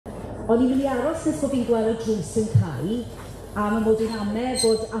O'n i'n mynd i aros nes bod fi'n gweld y drws yn cael, a mae mod i'n ame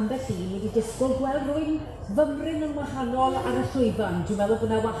bod ambell un wedi disgwyl gweld rwy'n fymryn yn wahanol ar y llwyfan. Dwi'n meddwl bod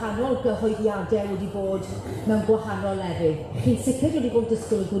yna wahanol gyhoeddiadau wedi bod mewn gwahanol lefydd. Chi'n sicr wedi bod yn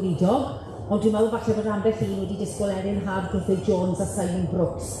disgwyl y Gweinidog, ond dwi'n meddwl falle bod ambell un wedi disgwyl Erin Haf, Griffith Jones a Simon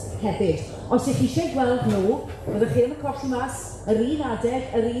Brooks hefyd. Os ych chi eisiau gweld nhw, byddwch chi ddim yn colli mas yr un adeg,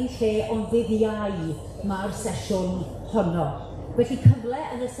 yr un lle, ond ddydd Iau mae'r sesiwn honno. Felly cyfle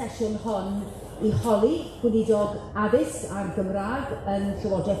yn y sesiwn hon i holi Gweinidog Addysg a'r Gymraeg yn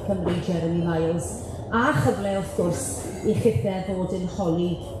Llywodraeth Cymru Jeremy Miles, a chyfle wrth gwrs i chithau fod yn holi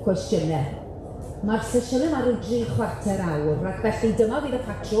cwestiynau. Mae'r sesiwn ar y 3/4 awr, ac felly dyma fydd y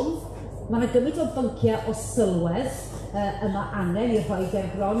patrwm. Mae yna gymaint o bynciau o sylwedd yma angen i rhoi ger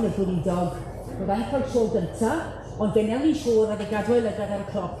bron y Gweinidog. Byddai'n cael tro gyntaf, ond fe newn ni'n siŵr a fe gadw ei lygad ar y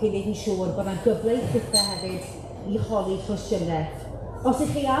cloc i wneud yn siŵr bod yna gyfle i chithau hefyd i holi cwestiynau. Os ych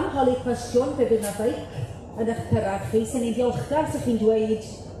chi am holi cwestiwn, fe bydd yna beic yn eich cyrraedd chi, sy'n ni'n diolchgar sy'n chi'n dweud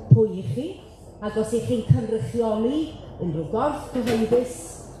pwy i chi, ac os ych chi'n cynrychioli unrhyw gorff cyhoeddus,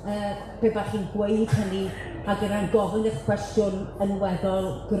 pe bach chi'n gweud hynny, ac yna'n gofyn eich cwestiwn yn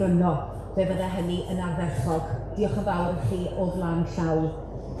weddol gryno, fe bydde hynny yn ardderchog. Diolch yn fawr i chi o flaen llaw.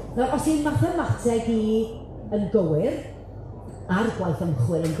 Nawr, os yw'n mathemateg i yn gywir, a'r gwaith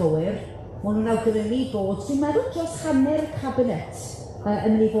ymchwil yn gywir, maen nhw'n awgrymu bod, dwi'n meddwl dros hanner y cabinet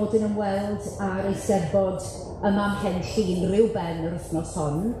yn mynd i fod yn ymweld ar Eisteddfod yma ym Mhenllyn rhyw ben yr wythnos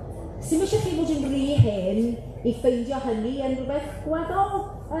hon. Sy'n eisiau chi fod yn rhy hen i ffeindio hynny yn rhywbeth gweddol?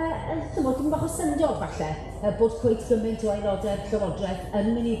 Dwi'n bach o syndod falle, bod cweit gymaint o aelodau'r Llywodraeth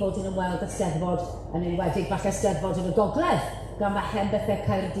yn mynd i fod yn ymweld Eisteddfod, yn enwedig falle Eisteddfod yn y Gogledd, gan falle bethau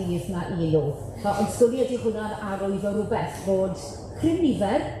Caerdydd na ilw. Ond sgwni ydy hwnna'n arwydd o rhywbeth fod cryn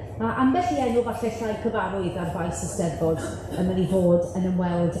nifer, a ambell i enw falle llai cyfarwydd ar faes Eisteddfod yn mynd i fod yn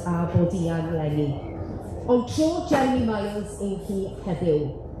ymweld â bod ian leni. Ond tro Jeremy Miles yw hi heddiw.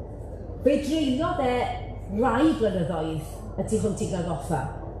 Fe dreuliodd rai blynyddoedd y tu hwnt i Gladoffa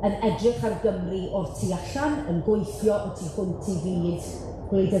yn edrych ar Gymru o'r tu allan, yn gweithio o tu hwnt i fyd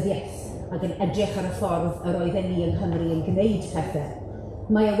gwleidyddiaeth, ac yn edrych ar y ffordd yr oedden ni yng Nghymru yn gwneud pethau.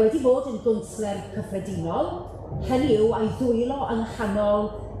 Mae e wedi bod yn gwnsler cyffredinol, hynny yw a'i ddwylo yng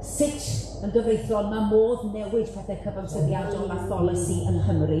nghanol sut yn gyfreithlon mae modd newid pethau cyfansoddiadol a pholisi yng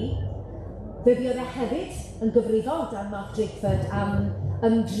Nghymru. Fe fuodd e hefyd yn gyfrifol dan Mark Drakeford am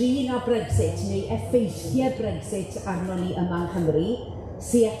ymdrin â Brexit neu effeithiau Brexit arno ni yma yng Nghymru,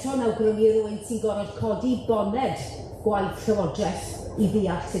 sy'n eto'n awgrymu rhywun sy'n gorfod codi boned gwaith Llywodraeth i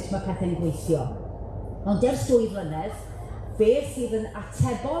ddeall sut mae pethau'n gweithio. Ond ers 2 flynedd, fe sydd yn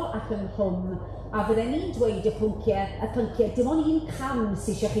atebol ac yn hlwm, a fydden ni'n dweud y pynciau, dim ond un cam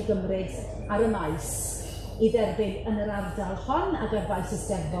sy'n eisiau chi gymryd ar y maes i dderbyn yn yr ardal hon ac ar faes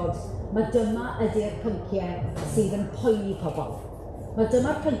Eisteddfod, mae dyma ydy'r pynciau sydd yn poeni pobl. Mae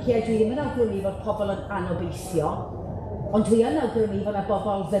dyma'r pynciau dwi ddim yn awgrymu fod pobl yn anobeithio, ond dwi yn awgrymu fod yna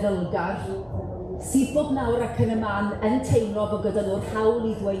bobl feddylgar sydd bob nawr ac yn y man yn teimlo bod gyda nhw'r hawl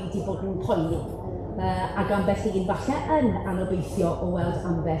i ddweud i bod nhw'n poeni, ac ambell un falle yn anobeithio o weld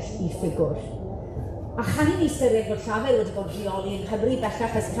ambell i ffigwr. A chan i ni ystyried bod llafur wedi bod rheoli yng Nghymru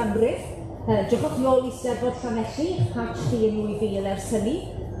bellach ers canrif. Drychwch nôl i Eisteddfod Llanelli, hatch chi yn 2000 ers hynny.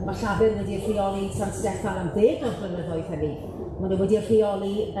 Mae llafur wedi rheoli yn San Steffan am 10 o'r blynyddoedd hynny. Mae nhw wedi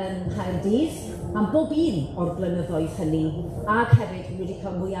rheoli yn Nghaerdydd am bob un o'r blynyddoedd hynny, ac hefyd wedi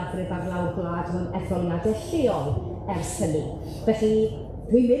cael mwyafrif ar lawr gwlad mewn etholiadau lleol ers hynny. Felly,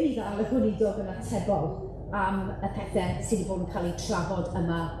 dwi'n mynd i ddal y Gweinidog yn atebol am y pethau sydd wedi bod yn cael eu trafod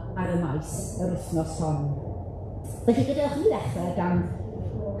yma ar y maes yr wythnos hon. Felly, gadewch ni ddechrau gan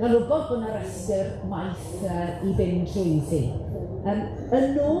wybod bod yna restr maith i fynd drwyddi. Y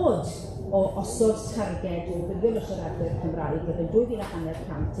nod o osod targed o fuddiol y siaradwyr Cymraeg gyda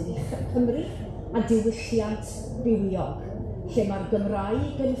 2,500 ydy Cymru a diwylliant bywiog, lle mae'r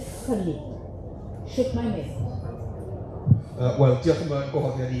Gymraeg yn ffynnu. Sut mae'n mynd? Wel, diolch am y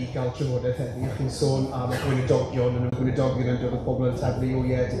gwahoddiad i gael trafodaeth heddi. Chi'n sôn am y Gweinidogion yn y Gweinidogion yn dod o bobl yn taflu o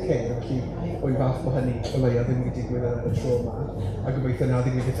Ie Dy Ceir, felly o'i fath o hynny o leia ddim wedi digwydd y tro yma, a gobeithio na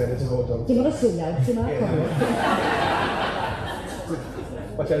ddim wedi ffedd y dyfodol. Dim ond y swyliau, dim ond y cofio.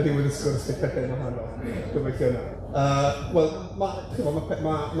 Falle ar ddiwedd y sgwrs bydd pethau yn wahanol, gobeithio yna. Wel,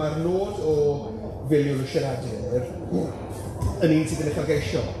 mae'r nod o filiwn o siaradwyr yn un sydd yn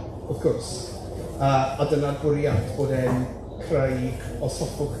uchelgeisio, wrth gwrs. A dyna'r bwriad bod e'n creu, os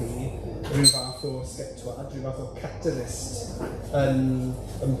hoffwch chi, rhyw fath o sgetwad, rhyw fath o catalyst yn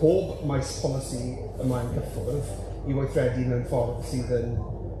mhob maes polisi yma yn cyffwrdd i weithredu mewn ffordd sydd yn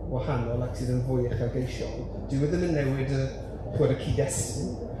wahanol ac sydd yn fwy uchelgeisiol. Dwi ddim yn newid y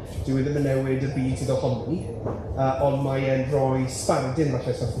cyd-destun, Dyw e ddim yn newid y byd sydd ohoni, ond mae e'n rhoi sbardun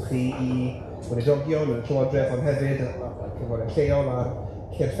falle soffwch chi i wenidogion yn y Llywodraeth, ond hefyd cyngoriau lleol a'r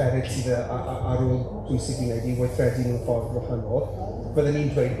ceir fferyll sydd ar ôl bwysig i wneud i weithredu mewn ffordd wahanol. Byddwn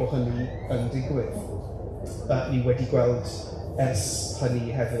ni'n dweud bod hynny yn digwydd. Ni wedi gweld ers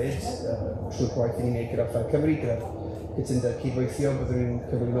hynny hefyd, trwy'r gwaith ni'n gwneud gyda Phaid Cymru, gyda'r gytundeb cydweithio, byddwn ni'n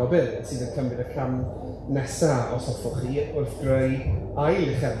cyflwyno bil sydd yn cymryd y cam nesaf os hoffwch chi wrth greu ail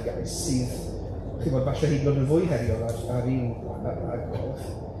uchelgais sydd, chi'n bod, falle hyd yn oed yn fwy heriol ar un agwedd,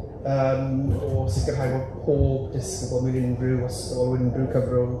 o sicrhau bod pob disgybl mewn unrhyw ysgol, unrhyw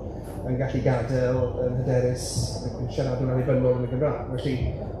cyfrwng yn gallu gadael yn hyderus yn siaradwr annibynnol yn y Gymraeg. Felly,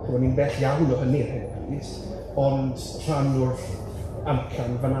 chi'n bod ni'n bell iawn o hynny ar hyn o bryd, ond rhan o'r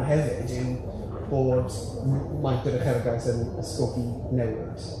amcan fanna hefyd yw bod maint yr uchelgais yn ysgogi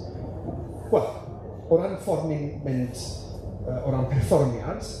newid. Wel, o ran ffordd ni'n mynd o ran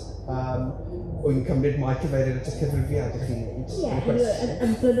perfformiad, wy'n cymryd mai cyfeiriad at y cyfrifiad i chi'n gwneud. Ie,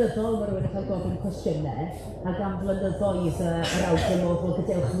 yn blynyddol mae rhywun yn cael gofyn cwestiynau, ac am flynyddoedd yr awgrym oedd fod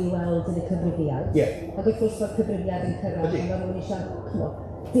gadewch ni weld yn y cyfrifiad. Ac wrth gwrs mae'r cyfrifiad yn cyrraedd, mae rhywun eisiau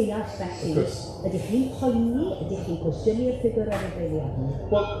deall felly, ydych chi'n poeni, ydych chi'n cwestiynu'r ffigwr ar y beiliad?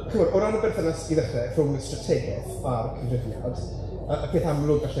 Wel, o ran y berthynas i ddechrau rhwng y strategaeth a'r cyfrifiad, y peth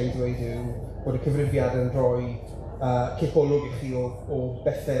amlwg gallai dweud yw bod y cyfrifiad yn rhoi cipolwg i chi o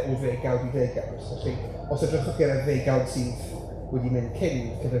bethau o ddegawd i ddegawd. Felly, os edrychwch chi ar y ddegawd sydd wedi mynd cyn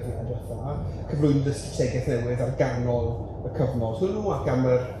cyfrifiad diwetha, cyflwyn y strategaeth newydd ar ganol y cyfnod hwnnw ac am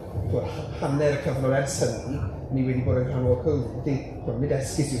yr hanner y cyfnod ers hynny, ni wedi bod yn rhan o'r Covid. Nid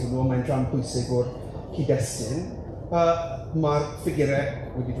esgus yw hwnnw, mae'n rhan pwysig o'r cyd-destun. Mae'r ffigurau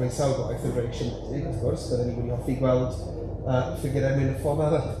wedi dweud sawl gwaith yn rhaid siomedig, wrth gwrs, byddwn ni wedi hoffi gweld ffigurau mynd y ffordd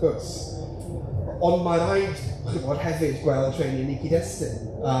arall, wrth gwrs. Ond mae rhaid, chybod, hefyd gweld rhain yn ei cyd-destun.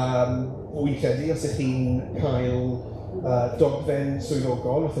 Wy'n credu, os ydych chi'n cael dogfen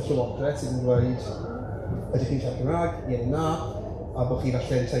swyddogol wrth y Llywodraeth sydd yn dweud ydych chi'n siarad Cymraeg, ie na, a bod chi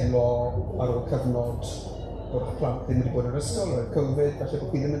falle yn teimlo ar ôl cyfnod bod eich plant ddim wedi bod yn yr ysgol o'r Covid, falle bod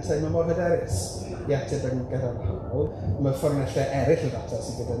chi ddim yn teimlo mor hyderus i ateb yn gadarnhaol. Mae ffornellau eraill o ddata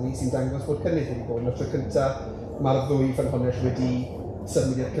sydd gyda ni sy'n dangos bod cynnydd wedi bod. Yn y tro cyntaf, mae'r ddwy ffynhonnell wedi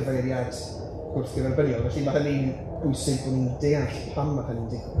symud i'r cyfeiriad gwrthgyferbyniol. Felly mae hynny'n bwysig bod ni'n deall pam mae hynny'n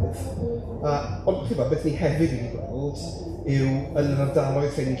digwydd. Ond chi'n bod, beth ni hefyd wedi gweld yw yn yr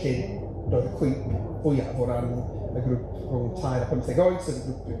ardaloedd lle ni'n lle roedd y cwymp fwyaf o ran y grŵp rhwng 3 a 15 oed, sef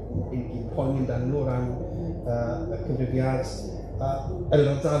y grŵp i'n poeni amdano o ran y cyfrifiad. Yn yr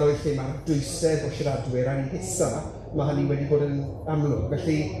ardaloedd lle mae'r dwysedd o siaradwyr a'n hisa, mae hynny wedi bod yn amlwg.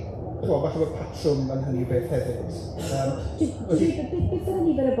 Felly, falle bod patrwm yn hynny beth hefyd. Beth yw'r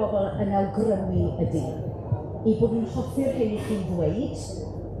nifer y bobl yn awgrymu ydy i bod nhw'n hoffi'r hyn i chi'n dweud,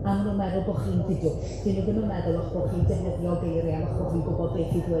 a maen nhw'n meddwl bod chi'n ddidwll. Dyn nhw ddim yn meddwl o'ch bod chi'n defnyddio geiriau o'ch bod chi'n gwybod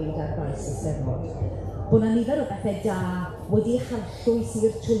beth i ddweud ar faes y Steddfod. Bod yna nifer o bethau da wedi harllwys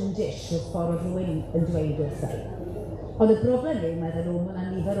i'r twndis wrth ffordd rhywun yn dweud wrthau. Ond y broblem yw, meddwl nhw, mae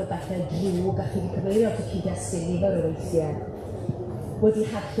yna nifer o bethau drwg a chi wedi cyfeirio at y cyd-destun nifer o weithiau wedi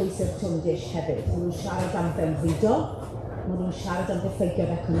harllwys i'r twndis hefyd. Maen nhw'n siarad am benfrido, maen nhw'n siarad am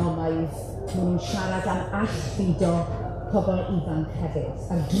ddiffeithio'r economaidd, maen nhw'n siarad am allfudo pobl ifanc hefyd.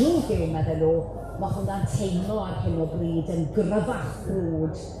 A'r drwg yw, meddwl nhw, mae hwnna'n teimlo ar hyn o bryd yn gryfach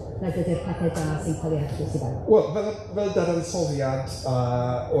brwd nag ydy'r pethau da sy'n cael ei allwys i fewn. Wel, fel dadansoddiad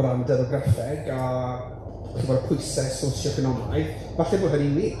o ran demograffeg a y pwysau socio-economaidd, falle bod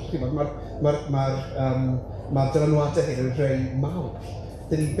hynny'n wir. Mae'r dylanwadau hyn yn rhai mawr.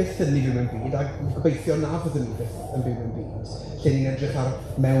 Dyn ni byth yn byw mewn byd, a gobeithio na fyddwn ni byth yn byw mewn byd, lle ni'n edrych ar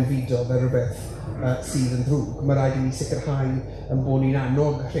mewnfudo fel rhywbeth sydd yn ddrwg. Mae rhaid i ni sicrhau yn bod ni'n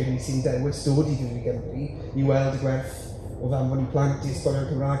annog rhaid ni sy'n dewis dod i fyw i Gymru i weld y gwerth o ddanfon i plant i ysgolion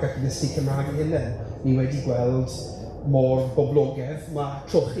Cymraeg ac i ddysgu Cymraeg i hunain. Ni wedi gweld mor boblogedd, mae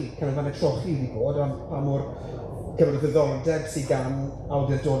trochi, canolfannau trochi wedi bod, a pa mor gyfer y ddiddordeb sydd gan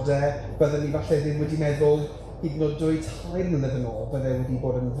awdurdodau, byddwn ni falle ddim wedi meddwl hyd yn oed 2-3 mlynedd yn ôl, byddai wedi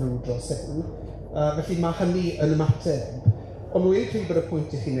bod yn ddrwg dros hyn. Felly mae hynny yn ymateb. Ond wy'n credu bod y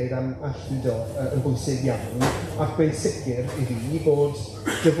pwynt i chi'n neud am allfudo yn bwysig iawn, ac mae'n sicr i fi bod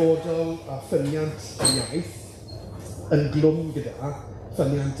dyfodol a ffyniant y iaith yn glwm gyda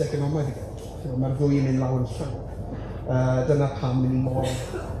ffyniant economaidd i gael. Mae'r ddwy yn mynd law yn llaw. Dyna pam ni mor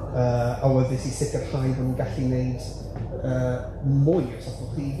awyddus i sicrhau bod nhw'n gallu gwneud mwy os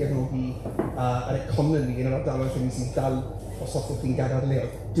hoffwch chi gefnogi yr economi yn yr ardaloedd hynny sy'n dal os hoffwch chi'n gadarnhaol.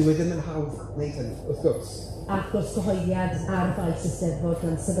 Dyw e ddim yn hawdd wneud hynny, wrth gwrs. Ac wrth gyhoeddiad ar faes y Steddfod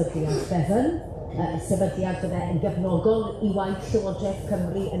gan sefydliad Betsan sefydliad bydde yn gefnogol i waith Llywodraeth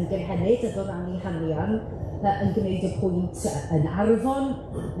Cymru yn gynhenid a doddannu hanian yn gwneud y pwynt yn Arfon,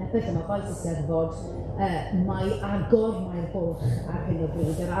 nepell yma faes y Steddfod, mae agor mae'r bwlch ar hyn o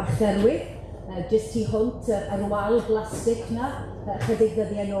bryd. Yr archerwydd, jyst tu hwnt yr wal blastig na, chydig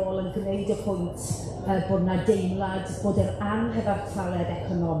ddyddiau nôl yn gwneud y pwynt bod yna deimlad bod yr anghyfartaledd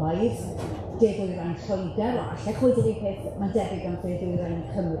economaidd, De-ddwyrain Lloegr, o allech wedi ei peth mae'n debyg am De-ddwyrain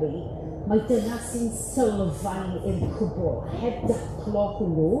Cymru, mae dyna sy'n sylfaen i'r cwbl, heb daclo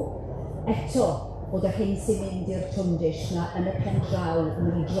hwnnw, eto bod yr hyn sy'n mynd i'r twndis na yn y pen draw yn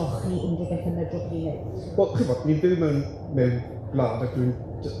mynd i drochi unrhyw beth yn medrwch chi wneud. Wel, chybod, ni'n byw mewn gwlad ac dwi'n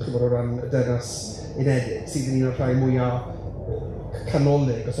chybod o ran y dynas unedig sydd yn un o'r rhai mwyaf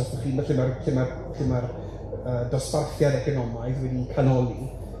canolig, os ydych chi, lle mae'r dosbarthiad economaidd wedi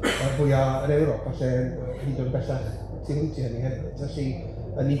canoli, fwyaf yn Ewrop, falle hyd yn bellach tu hwnt i hynny hefyd. Felly,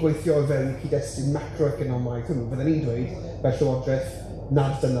 ni'n gweithio o fewn cyd-destun macroeconomaidd hwnnw. Byddwn ni'n dweud, fel Llywodraeth,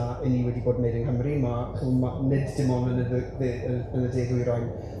 nad dyna i ni wedi bod yn gwneud yng Nghymru. Nid dim ond yn y De-ddwyrain,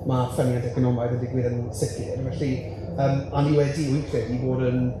 mae ffyniant economaidd yn digwydd yn sicr. Felly, a ni wedi, wy'n credu, bod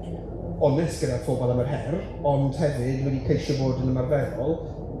yn onest gyda'r phobl am yr her, ond hefyd wedi ceisio bod yn ymarferol.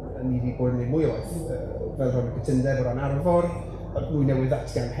 Ni wedi bod yn gwneud mwy o waith, fel rhan y cytundeb o ran Arfor, mwy newydd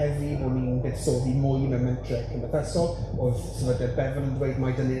ddatgan heddi, bod ni'n buddsoddi mwy mewn mentrau cymdeithasol. Oedd sefydliad Bevan yn dweud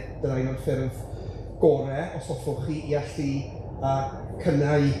mai dyna un o'r ffyrdd gorau os hoffwch chi i allu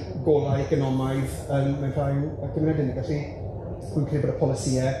cynnau golau economaidd mewn rhai gymunedau ni. Felly, dwi'n credu bod y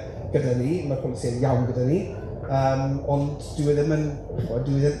polisïau gyda ni, mae'r polisïau iawn gyda ni, ond dwi ddim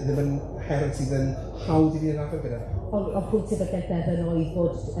yn her sydd yn hawdd i ni yn arfer gyda. Ond pwynt sefydliad Bevan oedd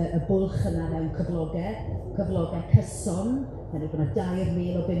bod y bwlch yna mewn cyflogau cyson, hynny bod yna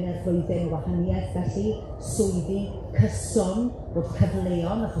 2,000 o bunedd flwyddyn o wahaniaeth, felly swyddi cyson, bod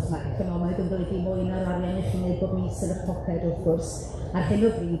cyfleon, achos mae economaidd yn golygu mwy na'r arian i chi wneud bob mis yn y poced wrth gwrs. Ar hyn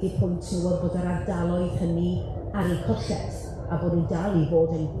o bryd i pwynt nhw oedd bod yr ardaloedd hynny ar eu colled, a bod nhw'n dal i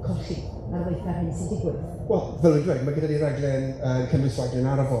fod yn colli ar weithio hyn sy'n digwydd. Wel, fel dwi'n dweud, mae gyda ni raglen cynnwys raglen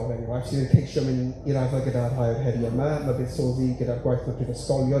Arfor enghraifft sydd yn ceisio mynd i'r arfer gyda'r rhai o'r heri yma. Mae buddsoddi gyda'r gwaith mae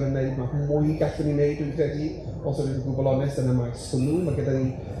prifysgolion yn gwneud, mae mwy gallwn ni wneud, dwi'n credu, os ydyn nhw'n gwbl onest yn y maes hwnnw. Mae gyda ni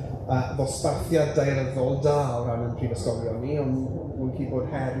ddosbarthiad daearyddol da o ran yn prifysgolion ni, ond mwyn chi bod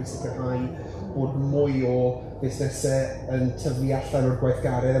her i sicrhau bod mwy o busnesau yn tyfu allan o'r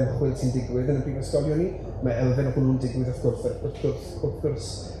gweithgaredd ymchwil sy'n digwydd yn y prifysgolion ni. Mae elfen o hwnnw'n digwydd wrth gwrs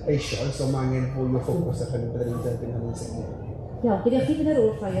eisoes, ond mae angen fwy o ffocws ar hynny byddwn ni'n derbyn hynny'n sicr. Iawn, gyda chi fydd ar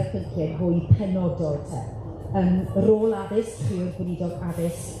ôl rhai o'r pyntiau fwy penodol te. Rôl addysg, chi o'r Gweinidog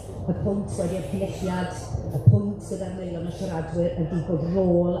addysg, y pwynt wedi'r cynulliad, y pwynt gyda'r meilion y siaradwyr ydy bod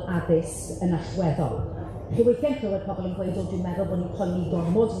rôl addysg yn allweddol. Chi weithio'n clywed pobl yn gweud, dwi'n meddwl bod ni'n poeni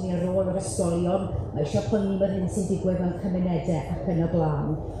gormod ni ar ôl yr ysgolion, mae eisiau poeni mae'r hyn sy'n digwydd mewn cymunedau ac yn y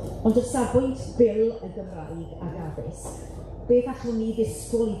blaen. Ond o safbwynt bil y Gymraeg ag addysg, beth allwn ni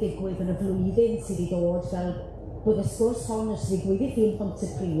ddisgwyl i ddigwydd yn y flwyddyn sydd i ddod fel bod y sgwrs hon os ddigwydd i chi yn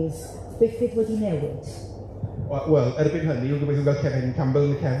Pontypridd, beth fydd wedi newid? Wel, erbyn hynny, wy'n gobeithio gael Kevin Campbell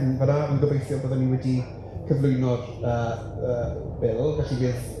yn y cefn fyna, wy'n gobeithio byddwn ni wedi cyflwyno'r bil, felly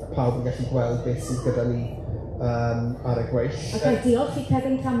bydd pawb yn gallu gweld beth sydd gyda ni ar y gweill. Ac diolch i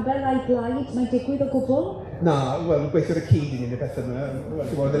Kevin Campbell a'i blaid, mae'n digwydd o gwbl? Na, wel, gweithio'r y cyd i ni yn y beth yna.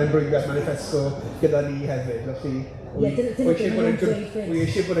 Dwi'n yn ymbrwyddiad manifesto gyda ni hefyd, felly Wi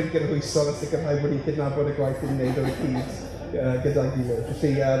eisiau bod yn gynhwysol a sicrhau bod ni'n cydnabod y gwaith i'n wneud o'r cyd gyda'i gilydd.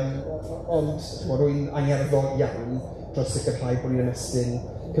 Felly, ond rwy'n angerddol iawn dros sicrhau bod ni'n ymestyn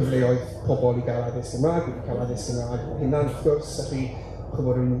cyfleoedd pobl i gael addysg Gymraeg, wedi cael addysg Gymraeg o hynna'n wrth gwrs, felly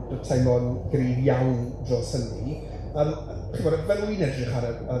chybod rwy'n teimlo'n gryf iawn dros hynny. Chybod, fel wy'n edrych ar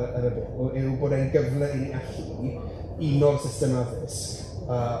y bil, yw bod e'n gyfle i ni allu uno'r system addysg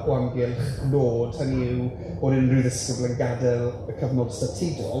o amgylch nod, hynny yw bod unrhyw ddisgybl yn gadael y cyfnod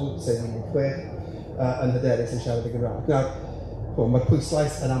statudol, sef 16, yn hyderus yn siarad y Gymraeg. Nawr, mae'r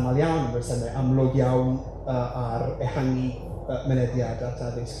pwyslais yn aml iawn yn resymau amlwg iawn ar ehangu mynediad at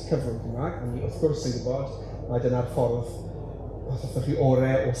addysg cyfrwng Gymraeg. Ni wrth gwrs yn gwybod, mae dyna'r ffordd os ydych chi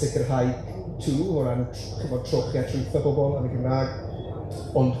orau o sicrhau o ran trochi a trwytho bobl yn y Gymraeg,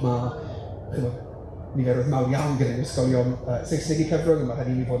 ond mae niferoedd mawr iawn gyda'n ysgolion Saesneg i cyfrwng, mae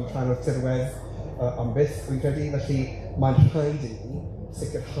hynny wedi bod yn rhan o'r tirwedd am byth, dwi'n credu, felly mae'n rhaid i ni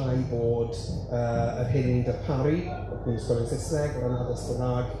sicrhau bod yr hyn ni'n darparu o'r ysgolion Saesneg o ran addysg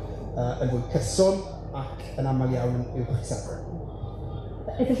Gymraeg yn fwy cyson ac yn aml iawn yn uwch safon.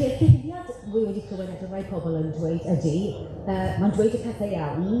 Felly, y cuddiad mwy wedi clywed eto rai pobl yn dweud ydy, mae'n dweud y pethau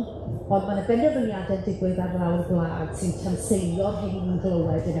iawn, ond mae'n y benderfyniadau digwydd ar lawr gwlad sy'n tanseilio'r hyn ni'n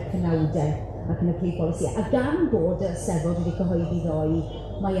glywed yn y cynawdau ac yn y prif polisi. A gan bod y Steddfod wedi cyhoeddi ddoi,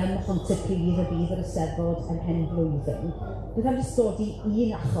 mae yn Pontypridd y bydd yr Eisteddfod yn hen blwyddyn. Bydd am ysgodi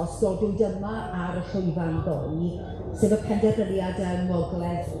un achos dodwyd yma ar y llwyfan ddoi, sef y penderfyniad yng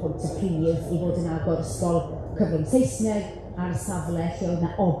Ngogledd Pontypridd i fod yn agor ysgol cyfrwng Saesneg ar safle lle oedd yna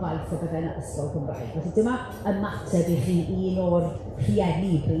obaith y bydde'n ysgol Gymraeg. Felly dyma ymateb i chi un o'r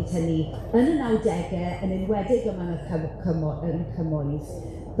rhieni bryd hynny yn y 90au, yn enwedig yma yn y cymoedd.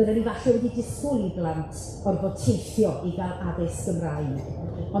 Byddwn ni falle wedi disgwyl i blant orfod teithio i gael addysg Gymraeg.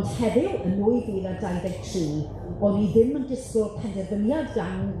 Ond heddiw, yn 2023, o'n i ddim yn disgwyl penderfyniad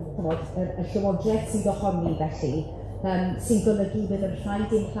gan y Llywodraeth sydd ohoni felly, sy'n golygu bydd yn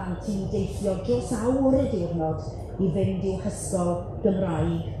rhaid i'n plant i deithio dros awr y diwrnod i fynd i'w hysgol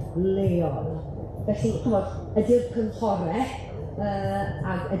Gymraeg leol. Felly, ydy'r cynghorau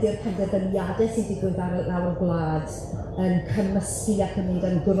a ydy'r penderfyniadau sy'n digwydd ar lawr gwlad yn cymysgu ac yn mynd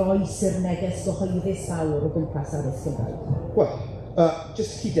yn groes i'r neges gyhoeddus fawr o gwmpas addysg Gymraeg? Wel,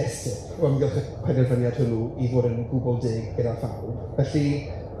 jyst cyd-destun o amgylch y penderfyniad hwnnw i fod yn gwbl deg gyda phawb. Felly,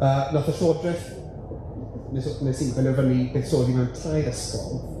 nath y Llywodraeth nes i benderfynu buddsoddi mewn 3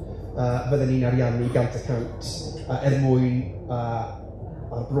 ysgol, fydden ni'n ariannu 100% mwyn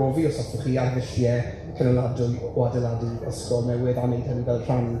arbrofi, os hoffwch chi, arddulliau cynaladwy o adeiladu ysgol newydd a wneud hynny fel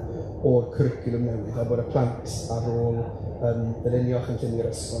rhan o'r cwricwlwm newydd, a bod y plant ar ôl ddylunio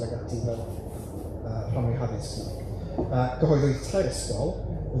chynllunio'r ysgol ag ati fel rhan o'i haddysg. Gyhoeddwyd 3 ysgol,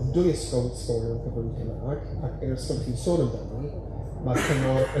 oedd 2 ysgol ysgolion cyfrwng Cymraeg, ac yr ysgol chi'n sôn amdani, mae'r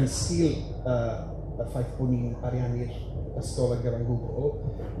cyngor yn sgil y ffaith bod ni'n ariannu'r ysgol yn gyfan gwbl,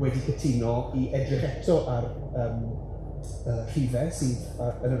 wedi cytuno i edrych eto ar rhifau sydd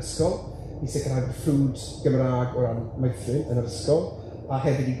yn yr ysgol, i sicrhau ffrwd Gymraeg o ran meithrin yn yr ysgol, a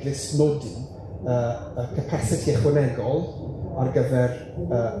hefyd i glustnodi y capacity ychwanegol ar gyfer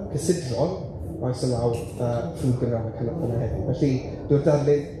cysidron maes y law ffrwd Gymraeg yna hefyd. Felly,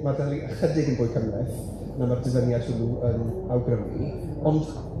 mae'r darlun ychydig yn fwy cymleth na mae'r dyfyniad hwnnw yn awgrymu, ond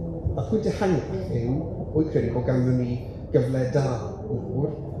y pwynt ehangach yw, wy'n credu bod ganddyn ni gyfle da nawr,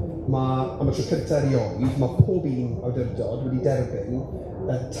 am y tro cyntaf erioed, mae pob un awdurdod wedi derbyn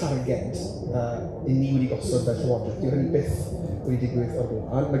targed i ni wedi gosod fel Llywodraeth. Dyw hynny byth wedi digwydd o'r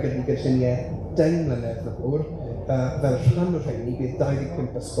blaen. Mae gyda ni gynlluniau 10 mlynedd nawr, fel rhan o'r rhain, bydd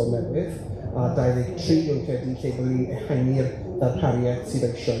 25 ysgol newydd, a 23 o'n credu lle bod ni'n ehangu'r darpariaeth sydd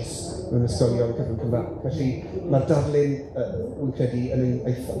eisoes mewn ysgolion cyfrwng Cymraeg. Felly mae'r darlun wy'n credu yn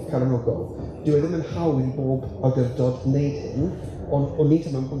ein eithaf canologol. Dyw e ddim yn hawdd i bob awdurdod wneud hyn, ond o'n nid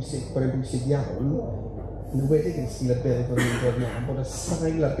yma'n bwysig, bod e'n bwysig iawn, yn wedi yn sgil y bil bod ni'n dod mewn, bod y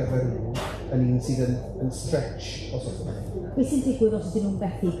sail ar gyfer nhw yn un sydd yn stretch os oes. Be sy'n digwydd os ydyn nhw'n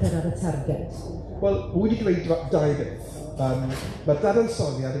bethu cyrraedd y targed? Wel, wedi dweud 2 beth. Mae'r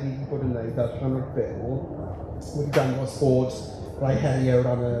dadansoddiad yn wedi bod yn gwneud fel rhan o'r bil wedi dangos bod rai heriau o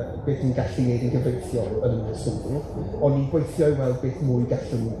ran beth ni'n gallu gwneud yn gyfreithiol yn ymwneud hwnnw, ond ni'n gweithio i weld beth mwy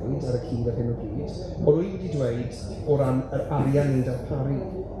gallwn ni wneud ar y cyd ar hyn o bryd. Ond wedi dweud o ran yr arian ni'n darparu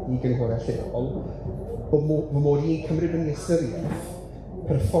i gynghorau lleol, fy mod i'n cymryd yn ystyried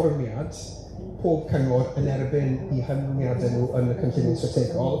perfformiad pob cyngor yn erbyn i hynwniadau nhw yn y cynlluniau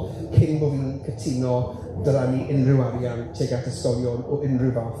strategol, cyn bod fi'n cytuno dyrannu unrhyw arian tuag at ysgolion o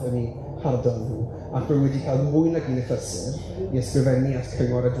unrhyw fath yn eu hardal nhw. Ac rwy wedi cael mwy nag un achlysur i ysgrifennu at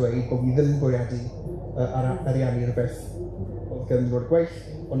cyngor a dweud bod fi ddim yn bwriadu ariannu rhywbeth oedd gen nhw'r gweill,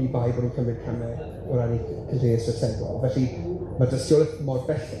 ond i bai bod nhw'n cymryd camau o ran eu cynlluniau strategol. Felly mae'r dystiolaeth mor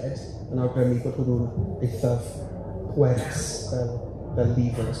belled yn awgrymu bod hwnnw'n eithaf pwerus fel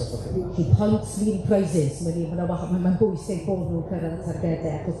lifr os oes chi. Chi points fi'n prizes, mae'n bwysig bod nhw'n cyrraedd y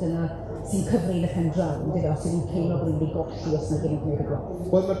targedau, achos yna sy'n cyfri'n y pen drawn, os ydyn nhw'n ceimlo bod nhw'n wedi golli os yna gen nhw'n gwneud y gwaith.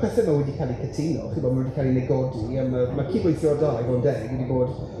 Wel, mae'r pethau yma wedi cael eu cytuno, chi bod, mae wedi cael eu negodi, a mae cydweithio da i fod yn deg wedi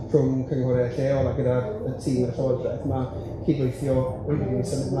bod rhwng cynghorau lleol a gyda'r tîm yr Llywodraeth. Mae cydweithio wedi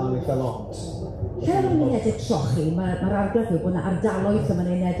symud mlaen eitha lot. Lle am unedau trochi, mae'r argraff yw bod yna ardaloedd lle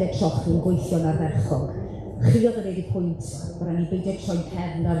mae unedau trochi yn gweithio yn ardderchog. Chi oedd yn gwneud y pwynt bod rhaid ni beidio troi'n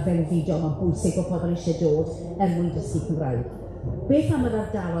cefn ar fewn fideo, mae'n bwysig o pobl eisiau dod mwyn dysgu Cymraeg. Beth am yr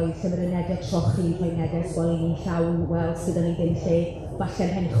ardaloedd lle mae'r unedau trochi, rhoi unedau ysgol i ni'n llawn, wel, sydd yn ei ddim lle,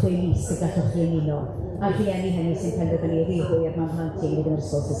 falle'n hen 6 mis y gallwch chi ymuno. A rhieni hynny sy'n penderfynu rhy hwyr mewn plant i yn yr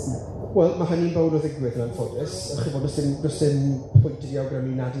ysgol Saesneg. Wel, mae hynny'n fawr o ddigwydd yn anffodus. A chi bod, does dim pwynt i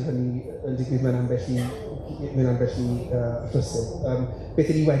awgrymu nad yw hynny yn digwydd mewn ambell i achlysur.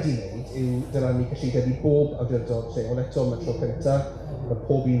 Beth ydy wedi wneud yw dyna ni cyllideb i bob awdurdod lleol eto, mae tro cyntaf, mae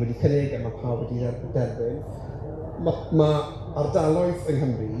pob un wedi cynnig a mae pawb wedi derbyn. Mae ardaloedd yng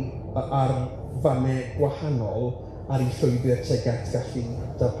Nghymru ar fannau gwahanol ar ei llwybr tuag at gallu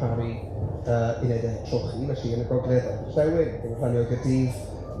darparu unedau trochi, felly yn y gogledd Llewyn, yn rhannu o Gaerdydd,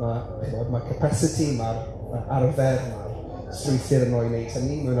 mae capacity, mae'r arfer, mae'r strwythur yn o'i wneud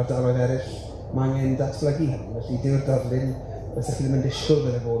hynny, mewn ardaloedd eraill mae angen datblygu hynny, felly dyw'r darlun fysa chi ddim yn disgwyl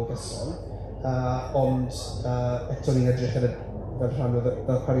fydd fod yn gyson, ond eto ni'n edrych ar fel rhan o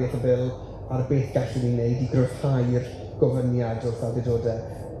ddarpariaeth y bil ar beth gallwn ni'n gwneud i gryfhau'r gofyniad wrth awdurdodau.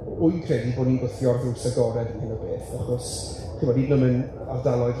 Wy'n credu bod ni'n gwthio ar ddrws agored yn hyn o beth, achos hyd yn oed mewn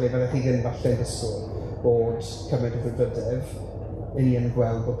ardaloedd le fyddech chi ddim falle'n disgwyl bod cymaint o frwdfrydedd, i ni yn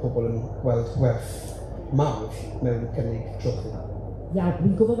gweld bod pobl yn gweld gwerth mawr mewn cynnig trochi. Iawn,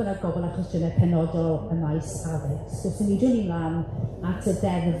 fi'n gwybod bod yna gobl a cwestiynau penodol y maes addysg. Os ydyn ni'n lan at y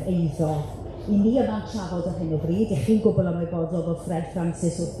deddf eiddo, i ni yma'n trafod ar hyn o bryd, i chi'n gwybod ymwybodol bod Fred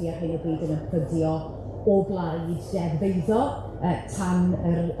Francis wrthi ar hyn o bryd yn ymchrydio o blaid deddf eiddo tan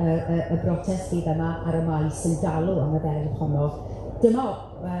y brotest bydd yma ar y maes yn galw am y ddeddf honno. Dyma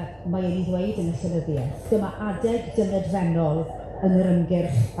mae ei ddweud yn y llenyddiaeth. Dyma adeg dynedfennol yn yr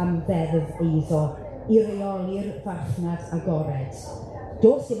ymgyrch am ddeddf eiddo i reoli'r farchnad agored.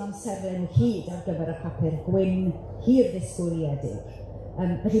 Does dim amserlen hyd ar gyfer y papur gwyn hir ddisgwyliedig.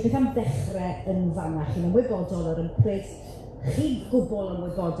 Felly beth am ddechrau yn fanna, chi'n ymwybodol o'r ympryd, chi'n gwbl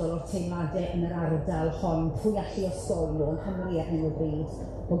ymwybodol o'r teimladau yn yr ardal hon, pwy allu osgoi o'n Nghymru ar hyn o bryd,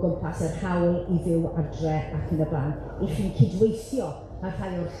 o gwmpas yr hawl i fyw adre ac yn y blaen. I chi'n cydweithio ar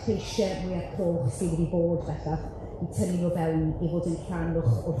rhai o'r lleisiau mwyaf coch sydd wedi bod bellach i tynnu nhw fewn i fod yn rhan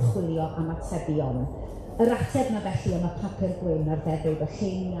o'r chwilio am atebion. Yr ateb na felly am y papur gwyn ar feddwl y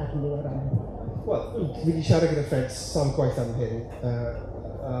llun arni o'r ran. Wel, fi wedi siarad gyda Fred sawl gwaith am hyn,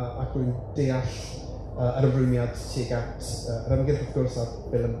 ac rwy'n deall yr ymrwymiad tuag at yr ymgyrch wrth gwrs ar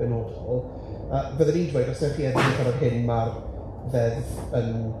bil yn benodol. Byddwn i'n dweud, os ydych chi edrych ar yr hyn mae'r ddeddf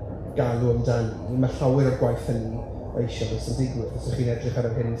yn galw amdani, mae llawer o'r gwaith hynny eisiau beth sy'n digwydd. Os ydych chi'n edrych ar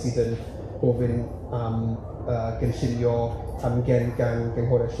yr hyn sydd yn gofyn am gynllunio amgen gan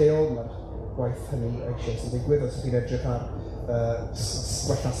gynghorau lleol, mae'r gwaith hynny eisiau sy'n digwydd. Os ydych chi'n edrych ar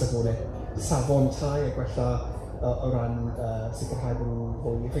gwella safonau safon tai a gwella o ran sicrhau bod nhw'n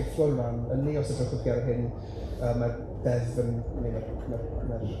fwy effeithiol o ran ynni. Os ydych chi ar hyn, mae'r deddf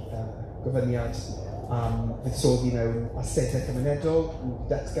mae'r gofyniad am fuddsoddi mewn asedau cymunedol,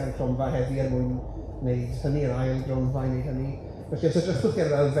 datgan cronfa heddi er mwyn wneud hynny, yr ail gronfa i wneud hynny. Felly, os ydych chi ar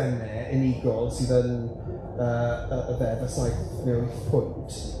yr elfennau unigol sydd yn y ddeddf y 7 neu 8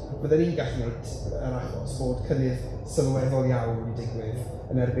 pwynt, byddwn ni'n gallu gwneud yr achos bod cynnydd sylweddol iawn wedi digwydd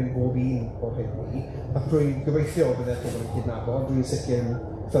yn erbyn bob un o'r hynny, ac rwy'n gobeithio byddai'r pobl yn cydnabod, rwy'n sicr yn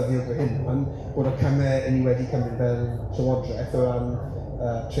ffyddiog o hyn, bod y camau yn ei wedi cymryd fel Llywodraeth o ran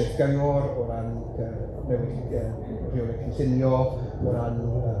treth gyngor, o ran newid rheolau cynllunio, o ran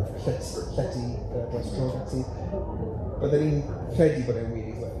llety dros dro ati. Byddwn ni'n credu bod e'n wir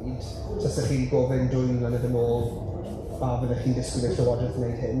i ddweud, tasach chi'n gofyn 2 mlynedd yn ôl a byddech chi'n disgwyl i'r Llywodraeth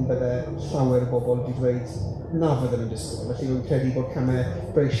wneud hyn, bydde llawer o bobl wedi dweud na fydden nhw'n disgwyl. Felly rwy'n credu bod camau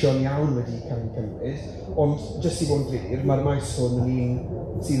breision iawn wedi cael ei cymryd, ond jyst i bod yn glir, mae'r maes hwn yn un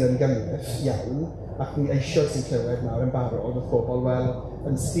sydd yn gymryd iawn, ac ni eisiau sy'n clywed nawr yn barod wrth bobl, wel,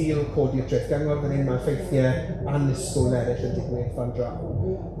 yn stil codi'r treth gyngor, fan hyn mae ffeithiau annisgwyl eraill yn digwydd fan draw.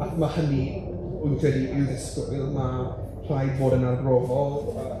 Ac mae hynny, wy'n credu, i'w ddisgwyl, mae rhaid bod yn arbrofol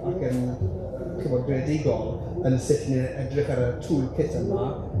ac yn greadigol yn sut ni'n edrych ar y toolkit yma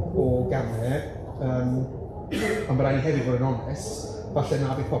o gamau. Ond mae rhaid i hefyd fod yn onest, falle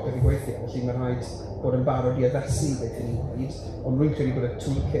na bydd popeth i gweithio, felly mae rhaid bod yn barod i addasu beth i ni'n gwneud, ond rwy'n credu bod y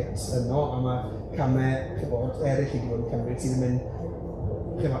toolkit yno, a mae camau eraill wedi bod yn cymryd sydd yn mynd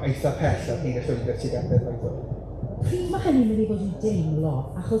eitha pell ar hyd y llwybr tuag at beth oedd. Pryd mae hynny'n mynd i fod yn deimlo,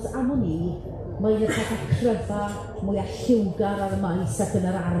 achos am o'n i, mae'n y pethau cryfa, mwy a lliwgar ar y maes ac yn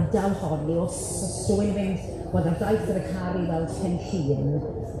yr ardal honni, os rwy'n mynd, bod ar daith ar y caru fel pen llun,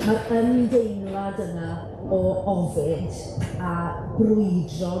 mae'r ymdeimlad yna o ofid a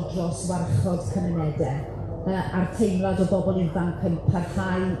brwydro dros warchod cymunedau, a'r teimlad o bobl ifanc yn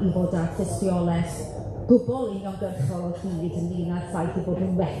parhau i fod â thystiolaeth gwbl uniongyrchol o hyd ynglyn â'r ffaith i bod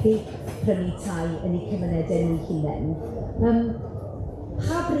nhw'n wedi prynu tai yn eu cymunedau nhw'n hunain.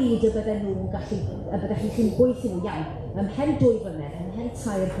 pa bryd y bydden nhw'n gallu, y byddech chi'n gweithio nhw iawn, ymhen 2 flynedd, ymhen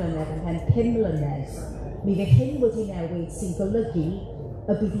 3 flynedd, ymhen 5 mlynedd, mi fydd hyn wedi newid sy'n golygu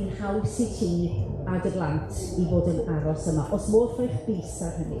y bydd hi'n haws i ti a dy blant i fod yn aros yma. Os modd rhoi'ch bus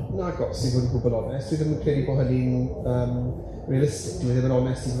ar hynny? Na gos, i fod yn gwybod onest. Dwi ddim yn credu bod hynny'n realistig. Dwi ddim yn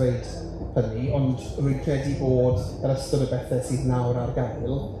onest i ddweud hynny, ond rwy'n credu bod yr ystod y bethau sydd nawr ar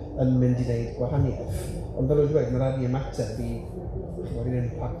gael yn mynd i wneud gwahaniaeth. Ond fel o'n dweud, mae'r rhaid i ymateb i chymod i'r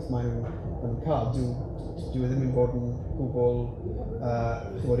impact mae'n cael. Dwi ddim yn bod yn gwbl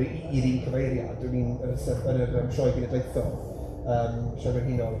chymod i'r un cyfeiriad. Yn yr sioe genedlaethol. Sioe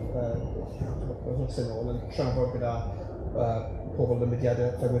frenhinol wythnos yn ôl yn trafod gyda pobl yn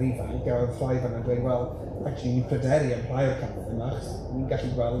mudiadau ffegwyr ifanc, a oedd rhai fan yn dweud, wel, actually, ni'n pryderu am rhai o'r camau yma, ni'n gallu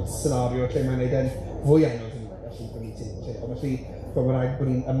gweld senario lle mae'n gwneud yn fwy anodd yma, felly bod ni'n teimlo lle. Ond felly, mae'n rhaid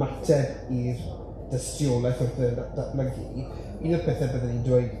bod ni'n ymateb i'r dystiolaeth wrth y datblygu. Un o'r pethau byddwn ni'n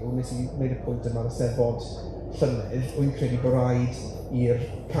dweud, wnes i wneud y pwynt yma ar y Steddfod llynedd, wy'n credu bod rhaid i'r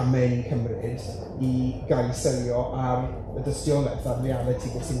camau ni'n cymryd i gael selio ar y dystiolaeth a'r reality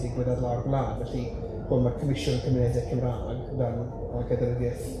beth sy'n digwydd ar lawr gwlad. Felly, mae Comisiwn Cymunedau Cymraeg dan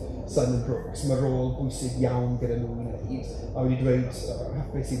Gydraddiaeth Simon Brooks, mae rôl bwysig iawn gyda nhw i wneud. A wedi dweud,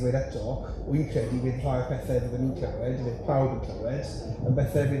 hapus i ddweud eto, wy'n credu bydd rhai o pethau fydd ni'n clywed, fydd pawb yn clywed, yn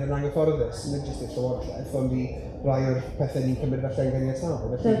bethau fydd yn anghyfforddus, nid jyst i'r Llywodraeth, ond i rai o'r pethau ni'n cymryd allan gan ganiatâd.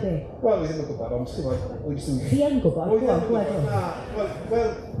 Wel, wi ddim yn gwybod, ond chi yn gwybod? Wel,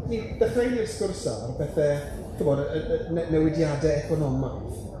 ni dechrau i'r sgwrs ar bethau, newidiadau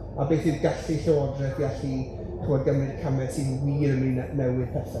economaidd, a beth yw'r gallu Llywodraeth i allu gymryd camau sy'n wir yn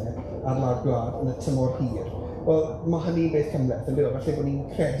newid pethau ar lawr gwlad yn y tymor hir. Wel, mae hynny'n beth cymleth, yn dweud, felly bod ni'n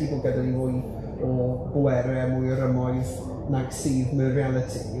credu bod gyda ni mwy o bwerau, mwy o rymoedd nag sydd mewn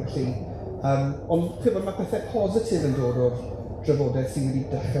reality. Felly, ond mae pethau positif yn dod o'r drafodaeth sydd wedi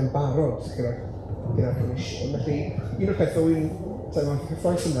dechrau'n barod gyda'r Comisiwn. Felly, un o'r pethau wy'n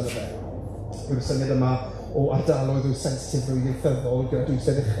cyffroes amdano fe, yw'r syniad yma o ardaloedd o sensitifrwydd ieithyddol gyda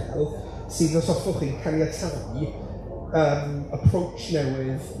dwysedd uchel, sydd os hoffwch chi'n caniatáu approach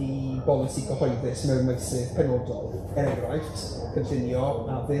newydd i bolisi cyhoeddus mewn meysydd penodol, enghraifft, cynllunio,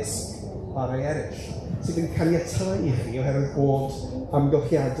 addysg a rai eraill, sydd yn caniatáu i chi oherwydd bod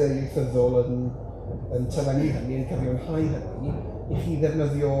amgylchiadau ieithyddol yn tylenni hynny, yn cyfiawnhau hynny, i chi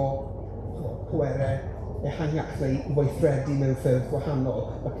ddefnyddio pwerau ehangach neu weithredu mewn ffyrdd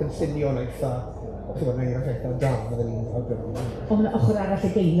gwahanol, a cynllunio'n eitha yn enghraifft da, fydden ni'n awgrymu. Ond mae ochr arall y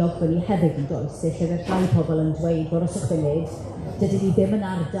geiniog fyny hefyd yn does, lle fe rhai pobl yn dweud bod os ych funud, dydyn ni ddim yn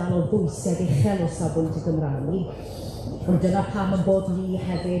ardal o bwysedd uchel o safbwynt y Gymraeg, ond dyna pam yn bod ni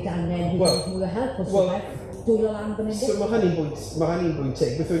hefyd angen mwy o help os ydych dwylo lan fan hyn. So mae hynny'n bwynt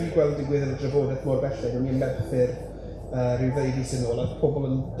teg. Beth wedi gweld digwydd yn y drafodaeth mor belled, o'n i'n merthyr rhyw ddau fis yn ôl, a pobl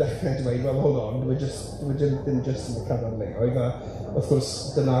yn dechrau dweud, well, hold on, dwi ddim just yn y cadarn leoedd, a wrth gwrs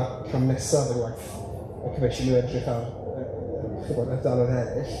dyna'r cam nesaf y waith y Comisiwn yw edrych ar ardaloedd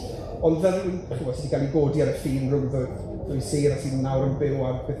eraill. Ond fel rhywun sydd wedi cael ei godi ar y ffin rhwng ddwy sir a sydd nawr yn byw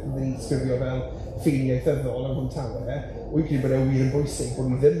ar beth ydyn ni'n sgrifio fel ffin ieithyddol yn hwntawe, wy'n credu bod e wir yn bwysig bod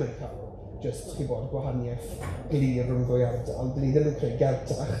ni ddim yn cael just gwahaniaeth glir rhwng ddwy ardal. Dyn ni ddim yn creu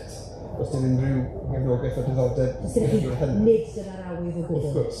gertacht, os dyn ni'n rhyw gefnogaeth o diddordeb. Nid dyna'r awydd o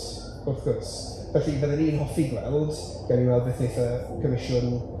gwbl. Wrth gwrs. Felly, fydden ni'n hoffi gweld, gen i weld beth wneud y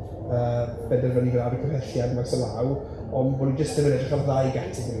Comisiwn benderfynu fel ar y cymhelliad maes y law, ond bod ni jyst ddim yn edrych ar ddau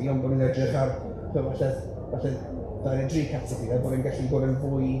gategori, ond bod ni'n edrych ar falle 2 categori, a bod ni'n gallu bod yn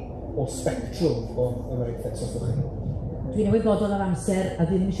fwy o spectrwm o ymwneithau soffwch chi. Dwi'n ymwybodol o'r amser, a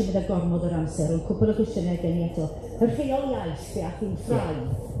dwi'n eisiau mynd â gormod o'r amser, ond cwbl o gwestiynau gen i eto. Yr rheol iaith, fe ath i'n ffrai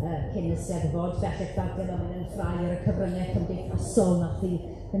cyn y Steddfod, bellach bagau o'n yn ffrai ar y cyfryngau cymdeithasol, nath chi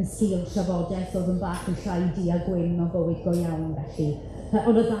yn sgil trafodaeth oedd yn bach yn llai di a gwyn mewn bywyd go iawn felly.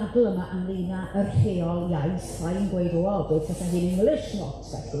 Ond y ddadl yma ynglyn â'r rheol iaith, rhaid yn gweud o beth fysa hi'n English not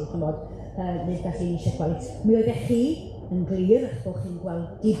felly, chymod, nid felly eisiau gwaith. Mi oeddech chi yn glir eich bod chi'n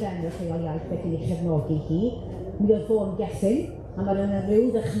gweld diben y rheol iaith beth i'n ei chefnogi hi. Mi oedd fo'n gethin, a mae'n yna rhyw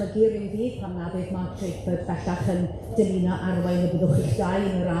ddychmygu rhyw ddydd pan na beth Mark Trafford bellach yn dymuno arwain y byddwch chi'ch dau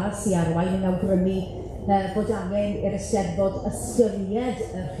yn y ras i arwain yn awgrymu bod angen i'r Eisteddfod ystyried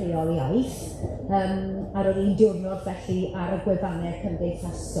y rheol iaith ar yr un diwrnod felly ar y gwefannau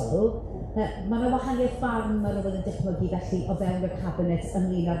cymdeithasol. Mae yna wahaniaeth barn mae rhywun yn dychmygu felly o fewn y cabinet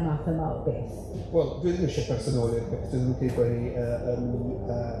ynglyn â'r math yma o beth? Wel, dwi ddim eisiau personoli'r beth, dwi ddim yn credu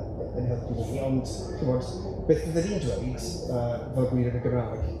yn helpu ni, ond beth fydden ni'n dweud fel Gweinidog y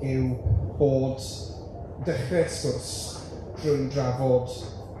Gymraeg yw bod dechrau sgwrs drwy'n drafod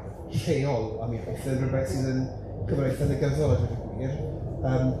rheol am iaith yn rhywbeth sydd yn cyfreithiau negyddol a dweud gwir,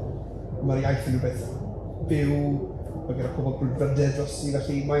 Mae'r iaith yn rhywbeth byw, mae gyda pobl brwdfrydedd drosti,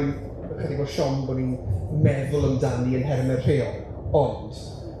 felly mae'n chydig o siom bod ni'n meddwl amdani yn hermau rheol. Ond,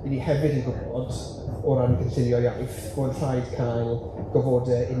 i ni hefyd yn gwybod, o ran cynllunio iaith, bod rhaid cael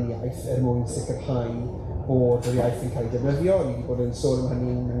gofodau uniaith mwyn sicrhau bod yr iaith yn cael ei defnyddio. Ni wedi bod yn sôn am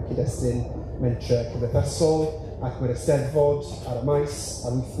hynny mewn cyd-destun mentre cymdeithasol ac mae'r Eisteddfod ar y maes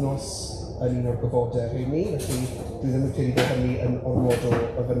ar wythnos yn un o'r gofodau rheini, felly dwi ddim yn credu bod hynny yn ormod o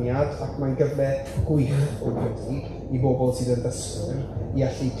ofyniad ac mae'n gyfle gwych o'n credu i bobl sydd yn ddysgwyr i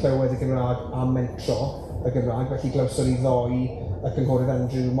allu clywed y Gymraeg a mentro y Gymraeg, felly glywson ni ddoi y cynghorydd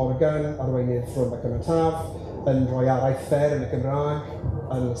Andrew Morgan, arweinydd Ffrwm ac Taf, yn rhoi araither yn y Gymraeg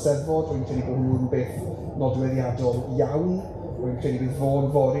yn y Eisteddfod. Rwy'n credu bod hwnnw'n beth nodweddiadol iawn. Rwy'n credu bydd fo'n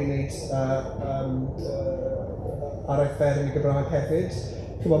fori wneud araither yn y Gymraeg hefyd.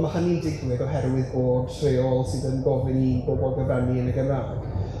 Mae hynny'n digwydd oherwydd bod rheol sydd yn gofyn i bobl gyfrannu yn y Gymraeg.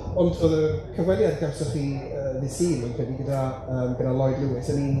 Ond oedd y cyfweliad gawsoch chi ddydd Sul, rwy'n credu, gyda Lloyd Lewis,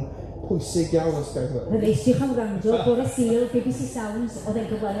 yn un pwysig iawn os gael dweud. Yn eisiau am wrando, bore Sul, BBC Sounds, oedd e'n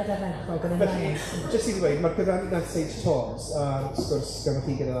gyfweliad arferchog. Felly, jyst i ddweud, mae'r gyfrannu nath Sage Toms a'r sgwrs gyda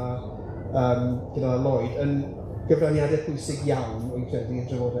chi gyda Lloyd yn gyfraniadau pwysig iawn o'i credu i'r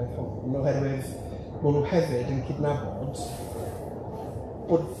drafodaeth hon, oherwydd maen nhw hefyd yn cydnabod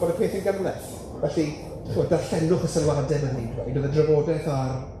bod y peth yn gymleth. Felly, darllenwch y sylwadau yn hyn, oedd y drafodaeth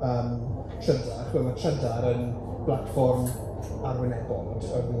ar Trydar, mae Trydar yn platfform arwynebol o'r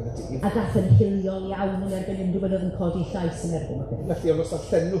ddiwedd y dydd. A gath yn hiliol iawn yn erbyn unrhyw oedd yn codi llais yn erbyn. Felly, ond os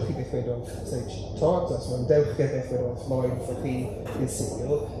darllenwch chi beth wedodd Sage Todd, os mae'n dewch beth wedodd Lloyd wrth chi i'r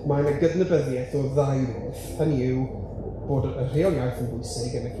Sul, mae'n y gydnabyddiaeth o ddau beth. Hynny yw bod y rheol iaith yn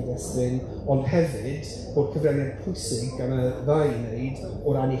bwysig yn y cyd-destun, ond hefyd bod cyfraniad pwysig gan y ddau i wneud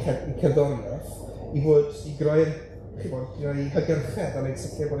o ran i cerddoriaeth i groi'r hygyrchedd a wneud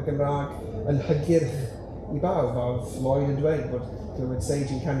sicr bod y Gymraeg yn hygyrch i bawb. Oedd Lloyd yn dweud bod Clywed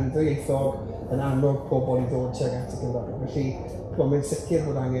Sage yn canu ddwyieithog yn annog pobl i ddod tuag at y Gymraeg. Felly, mae'n sicr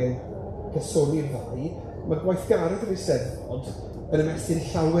bod angen cysoni'r ddau. Mae gweithgaredd yr Eisteddfod yn ymestyn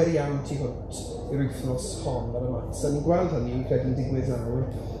llawer iawn tu hwnt i'r wythnos hon ar y maes. Ni'n gweld hynny yn credu'n digwydd nawr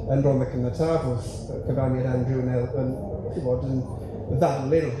yn Ron ac Taf, wrth cyfraniad Andrew yn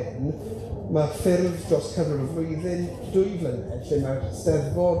ddarlun o hyn. Mae ffurf dros cyfnod o flwyddyn, 2 flynedd, lle mae'r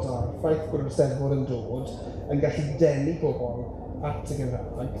Eisteddfod a'r ffaith bod yr Eisteddfod yn dod yn gallu denu pobl at y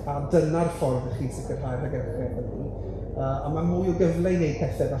Gymraeg, a dyna'r ffordd i chi sicrhau'r hygyrchedd hynny. A mae mwy o gyfle i wneud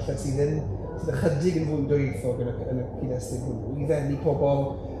pethau falle sydd ychydig yn fwy dwyieithog yn y cyd-destun hwnnw, i ddenu pobl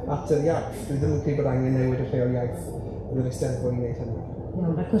at yr iaith. Dwi ddim yn credu bod angen newid y rheol iaith yn yr Eisteddfod i wneud hynny.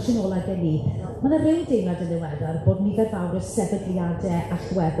 Iawn, a cwestiwn ola gen i. Mae yna ryw deimlad yn ddiweddar bod nifer fawr o sefydliadau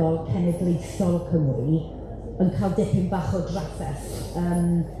allweddol cenedlaethol Cymru yn cael dipyn bach o drafferth.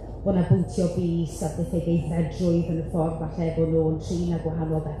 Bod yna bwyntio bys a beth aeddfedrwydd yn y ffordd falle bod nhw'n trin a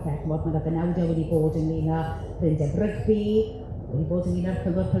gwahanol bethau. Mae yna benawdau wedi bod ynglyn â rhyndeb rygbi, wedi bod ynglyn â'r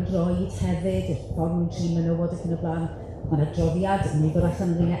cyngor pêl-droed hefyd, y ffordd nhw'n trin menywod ac yn y blaen. Mae yna droddiad yn ei ddod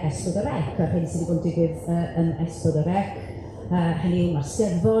allan ynglyn â Ysbryd a'r hyn sydd wedi bod yn digwydd yn Ysbryd hynny yw, mae'r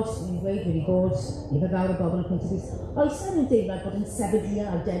Steddfod, ni'n dweud, wedi bod nifer fawr o bobl yn pwyntio bys. Oes yna'n deimlad bod yn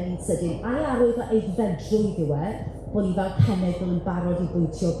sefydliadau ni'n sydyn, a'i arwydd o aeddfedrwydd yw bod ni fel cenedl yn barod i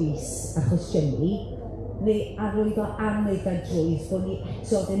bwyntio bys a chwestiynu, neu arwydd o anaeddfedrwydd bod ni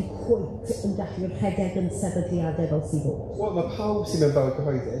eto ddim cwynt yn gallu rhedeg yn sefydliadau fel sydd bod? Wel, mae pawb sy'n mewn bywyd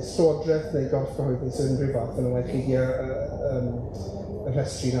cyhoeddus, Llywodraeth neu gorff cyhoeddus yn rhyw fath yn ymwneud chi y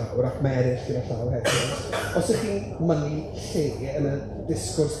rhestru nawr ac mae eraill gyda llaw hefyd. Os ydych chi'n mynnu lle yn y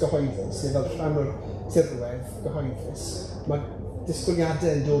disgwrs gyhoeddus, neu fel rhan o'r tirwedd gyhoeddus, mae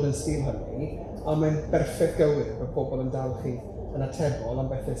disgwyliadau yn dod yn stil hynny, a mae'n berffaith gywir bod pobl yn dal chi yn atebol am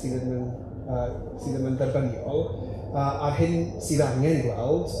bethau sydd ddim yn dderbyniol. A'r hyn sydd angen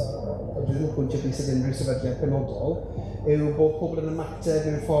gweld, dwi ddim yn pwyntio bys yn unrhyw sefydliad penodol, yw bod pobl yn ymateb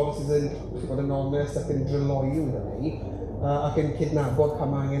mewn ffordd sydd yn onest ac yn dryloyw i hynny, ac yn cydnabod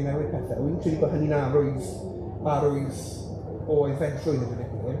pam angen newid pethau. Wy'n credu bod hynny'n arwydd o aeddfedrwydd yn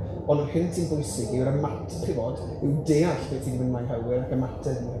dweud gwir, ond yr hyn sy'n bwysig yw'r ymateb, yw deall beth sydd yn anghywir ac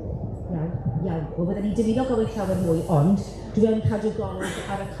ymateb i hynny. Iawn. Wel, byddwn ni'n dymuno gofyn llawer mwy, ond dwi yn cadw golwg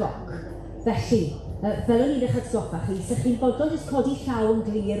ar y cloc. Felly, fel o'n i'n eich atgoffa chi, sych chi'n bodlon jyst codi llaw yn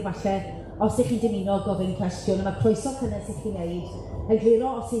glir falle os ych chi'n dymuno gofyn cwestiwn, a mae croeso cynnes i'ch chi'n neud, egluro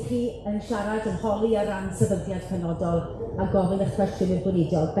os ych chi yn siarad yn holi ar ran sefydliad penodol a gofyn eich cwestiwn i'r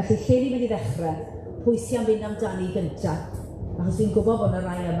gweinidog. Felly, lle ni'n mynd i ddechrau? Pwy sy'n mynd amdani gyntaf? Achos fi'n gwybod bod yna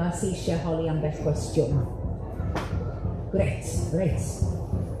rai yma sy'n eisiau holi am beth cwestiwn. Gret.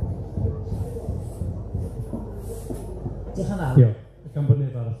 Diolch yn fawr. gan bod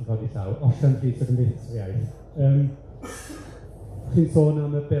neb arall yn codi llaw, often Rhys o Gymdeithas yr Iaith. Chi'n sôn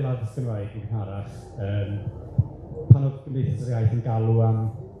am y bil addysg Gymraeg yn arall. Pan oedd Gymdeithas yr Iaith yn galw am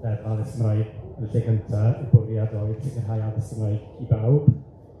deddf addysg Gymraeg yn y lle cyntaf, y bwriad oedd sicrhau addysg Gymraeg i bawb.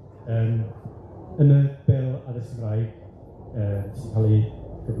 Yn y bil addysg Gymraeg sy'n cael ei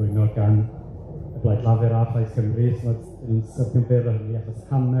gyflwyno gan y Blaid Lafur a Plaid Cymru, sy'n syrthio'n byr o hynny, achos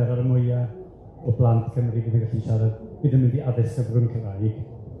hanner ar y mwyaf o blant Cymru fydd yn gallu siarad, fydd yn mynd i addysg gyfrwng Cymraeg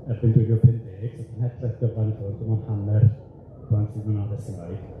erbyn 2050, so cenhedlaeth gyfan ffwrdd, dim ond hanner o blant fydd yn addysg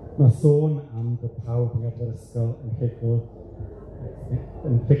Cymraeg. Mae sôn am bod pawb yn gadael ysgol yn ffugl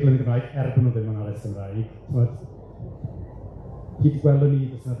yn Gymraeg erbyn nhw ddim yn addysg Cymraeg. Hyd gwelwn ni,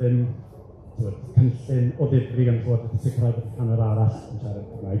 does yna ddim cynllun o ddifri gan fod yn sicrhau bod hanner arall yn siarad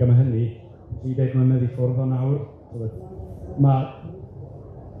Cymraeg. A mae hynny 30 mlynedd i ffwrdd o nawr. Mae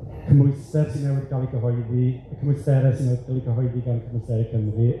cymwyster sy'n newydd gael ei gyhoeddi, y cymwysterau sy'n newydd gael ei gyhoeddi gan Cymwysterau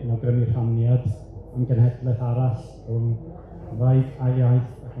Cymru yn awgrymu rhaniad am genhedlaeth arall rhwng Cymraeg a iaith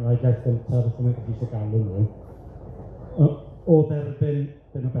a Cymraeg iaith gyntaf, beth yna gallu eisiau galw nhw. O dderbyn,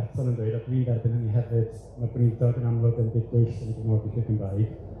 be mae Betsan yn dweud, a dwi'n derbyn hynny hefyd, mae Gweinidog yn amlwg yn ddigwyll yn y Gymraeg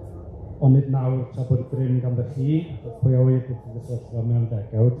Gymraeg. Ond nid nawr tra bod y grym ganddo chi, pwy a wyr bydd yn gysylltu mewn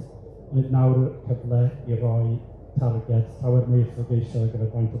degawd, ond nid nawr cyfle i roi targed llawer mwy uchelgeisiol ar gyfer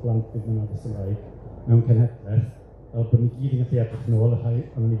faint o blant bydd mewn addysg Gymraeg mewn cenhedlaeth, fel bod ni gyd yn gallu edrych nôl y rhai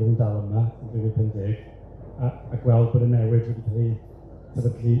ond ni fod yn dal yma yn 2050 a gweld bod y newid wedi cael ei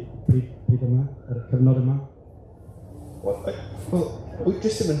sefydlu pryd yma, ar y cyfnod yma. Wel,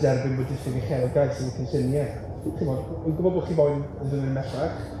 jyst ddim yn derbyn bod diffyg uchelgais yn y cynlluniau. Wy'n gwybod bod chi boen yn dod yn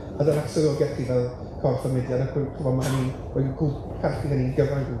mellach, a dyna'r swyddogaeth chi fel corff y mudiad, ac mae hynny'n parchu hynny'n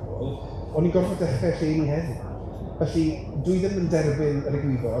gyfan gwbl, ond ni'n gorfod dechrau lle ni heddiw. Felly, dwi ddim yn derbyn yr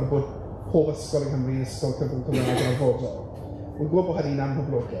egwyddor bod pob ysgol yng Nghymru yn ysgol cyfrwng Cymraeg yn orfodol. Wy'n gwybod bod hynny'n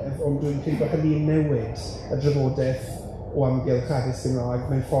amhyblogaeth, ond dwi'n credu bod hynny'n newid y drafodaeth o amgylch addysg Gymraeg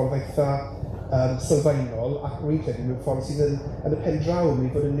mewn ffordd eitha sylfaenol ac rwy'n credu mewn ffordd sydd yn y pen draw yn mynd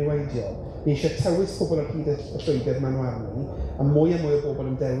i fod yn niweidiol. Ni eisiau tywys pobl ar hyd y llwybr maen nhw arni, a mwy o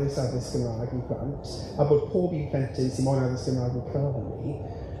bobl yn dewis addysg Gymraeg i plant, a bod pob un plentyn sy'n moyn addysg Gymraeg yn cael hynny.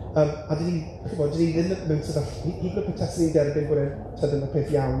 A dyn ni ddim mewn sefyllfa, hyd yn oed petas ni'n derbyn bod e'n y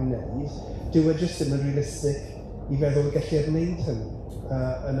peth iawn i wneud, dyw e jyst ddim yn realistig i feddwl y gellir wneud hynny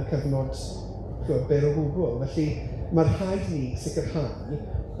yn y cyfnod byr o gwbl. Felly mae'r rhaid ni sicrhau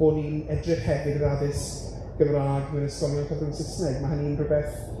bod ni'n edrych hefyd yr addysg Gymraeg mewn ysgolion cyfrwng Saesneg. Mae hynny'n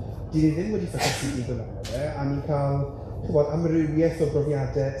rhywbeth dyn ni ddim wedi ffocysu i gyfnod a ni'n cael amrywiaeth o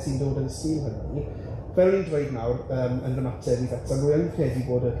brofiadau sy'n dod yn sgil hynny. Fel ni'n dweud nawr yn ymateb i Betsan, rwy'n credu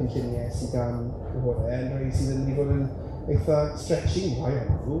bod y cynlluniau sydd gan y bore yn rhai sydd yn mynd i fod yn eitha stretching rhai o'n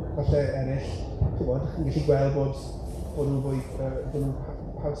nhw. Falle eraill, chi'n gallu gweld bod nhw'n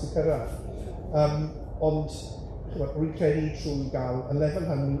haws i cyrraedd. Ond rwy'n credu trwy gael y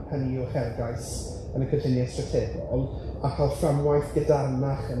lefel hynny o uchelgais yn y cynlluniau strategol a cael fframwaith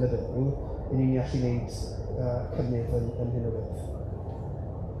gydarnach yn y bil, i ni'n gallu gwneud cynnydd yn hyn o beth.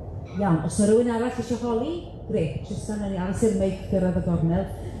 Iawn, os yw rhywun arall eisiau holi, grep, Tristan yn aros i'r meic gyrraedd y gornel.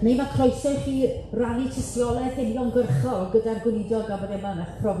 Neu mae croeso i chi rannu tystiolaeth uniongyrchol gyda'r Gweinidog a bod yma'n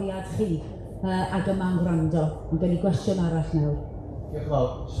eich profiad chi ac yma'n gwrando. Ond gen i gwestiwn arall nawr. Diolch yn fawr,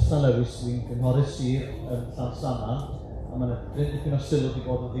 Tristan Lewis, dwi'n cynghorydd sir yn Llansannan, a mae'n dipyn o sylw wedi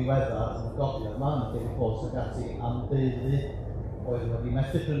bod yn ddiweddar yn y godiad yma, yn y Daily Post ac ati am deulu oedd wedi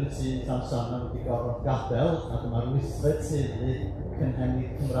methu prynu tŷ Llansannan wedi gorfod gadael, ac yma'r wythfed teulu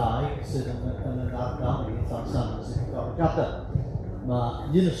cynhenid Cymraeg sydd yn yr ardal ni, Llansannan, sydd wedi gorfod gadael.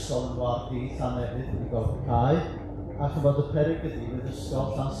 Mae un ysgol yn Wardi, Llanefydd, wedi gorfod cael, ac yn bod y peryg ydy fydd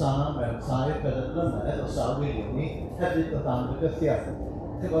ysgol Llansannan mewn 3-4 blynedd o sawl wirion ni, hefyd o dan bygythiad.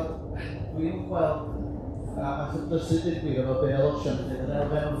 Dwi'n gweld, a chyflysu dyn gwir efo bel o sian, yr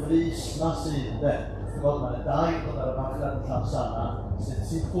elfen o frys na sydd, ynddo. Mae'n dau bod ar y fachrad yn Llansannan sydd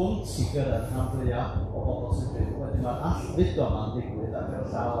tu hwnt i gyrraedd rhan fwyaf o bobl sy'n byw. Wedyn mae'r allfudo ma'n digwydd ac yr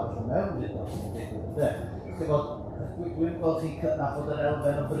llaw ar y mewn fudo sy'n digwydd, ynddo. Dwi'n gweld chi'n cydnabod yr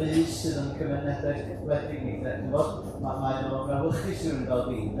elfen o frys sydd yn cymunedau wedig ni, ynddo. Mae'n o'n frawlychu sy'n rhywun fel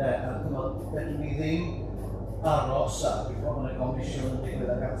fi, ynddo. Felly mi ddim aros a dwi'n gwybod yn y comisiwn yn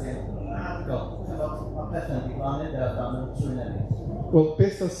digwydd ac ati mae pethau'n diglannu a dan yn trwy'n ennill. Wel,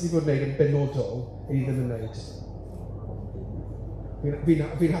 beth fel sydd wedi bod yn gwneud yn benodol i ddim yn gwneud?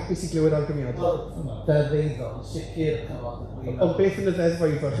 Fi'n hapus i glywed awgrymiadau. Wel, deddeiddol, sicr, Ond beth yn y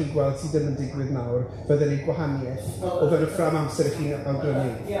ddeddfwyfo chi'n gweld sydd ddim yn digwydd nawr, fydde'n ei gwahaniaeth o fewn y ffram amser i chi'n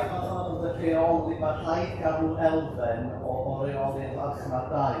awgrymu? Ie, ond y rheoli, mae rhaid gadw elfen o reoli'r farchnad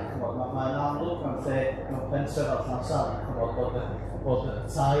dau. Mae'n amlwg mewn lle mewn pentref ar Llansan, bod y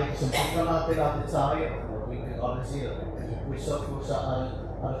tai, sy'n digon adeiladu tai, dwi'n gyngor i sir, gwisod gwrs ar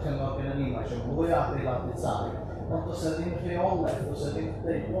y cyngor gen i ni, mae eisiau mwy adeiladu tai. Ond does yna ddim rheolaeth, does yna ddim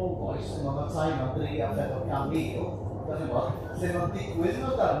dweud bolboes, mae tai mewn 300,000. Lle mae'n digwydd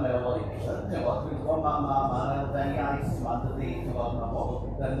nhw darnau o loig, mae'r elfen iaith yma'n dydi, mae pobl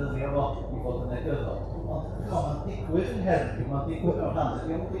yn defnyddio fo i fod yn negyddol. Ond mae'n digwydd yn Herdydd, mae'n digwydd o'r rhan,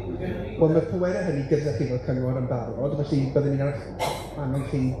 mae'n digwydd gen i. Wel, mae pwerau hynny gyda chi fel cyngor yn barod, felly byddwn ni'n angen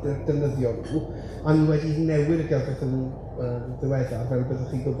chi defnyddio nhw, a ni wedi newid y gyfraith yn ddiweddar, fel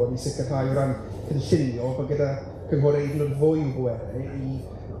byddwch chi'n gwybod, i sicrhau o ran cynllunio, bod gyda cynghoreiddio'n fwy o bwerau i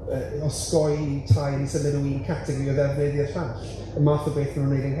osgoi tai yn symud o un categori o ddefnydd i'r llall, y math o beth nhw'n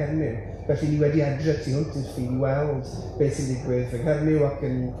gwneud yng Nghernyw. Felly ni wedi edrych tu hwnt i'r ffin i weld beth sy'n digwydd yng Nghernyw ac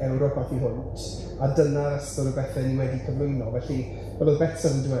yn Ewrop ac i hwnt, a dyna'r ystod o bethau ni wedi cyflwyno. Felly, fel oedd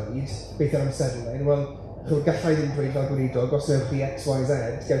Betsan yn dweud, beth yw'r amserlen, wel, gallai ddim dweud fel gweinidog, os wnewch chi X, Y, Z,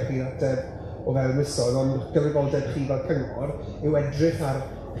 gewch chi'n ateb o fewn misoedd, ond gyfrifoldeb chi fel cyngor yw edrych ar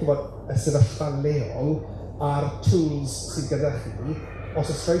y sefyllfa leol a'r tools sydd gyda chi. Os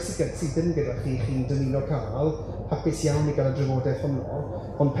oes rhai sydd ddim gyda chi, chi'n dymuno cael, hapus iawn i gael y drafodaeth honno,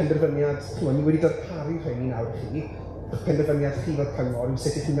 ond penderfyniad, ni wedi darparu rhain i nawr chi, penderfyniad chi fel cyngor yw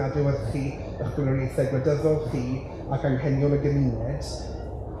sut ych chi'n adlewyrchu eich blaenoriaethau gwleidyddol chi ac anghenion y gymuned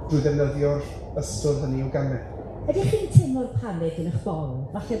drwy ddefnyddio'r ystod hynny o gamau. Ydych chi'n teimlo'r panig yn eich bol?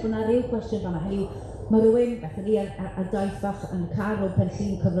 Falle bod yna rhyw gwestiwn fan'na, hynny yw, mae rhywun, beth ni ar daith fach yn car o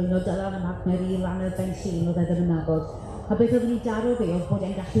Benllyn cyflwyno Dylan y Mac Mary lan y Benllyn o ddedd yn nabod. A beth oeddwn ni daro fe oedd bod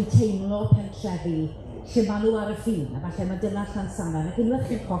e'n gallu teimlo pentrefi lle maen nhw ar y ffin, a falle mae dyna Llansannan, ac unwaith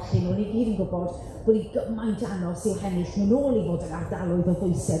chi'n colli nhw, ni gyd yn gwybod bod ni gymaint anos i'w hennill nhw'n ôl i fod yn ardaloedd o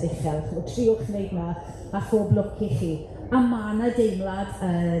bwysedd uchel. Triwch wneud na a phob lwc i chi. A mae yna deimlad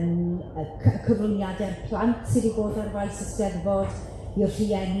yn cyflwyniadau'r plant sydd wedi bod ar faes y Steddfod i'r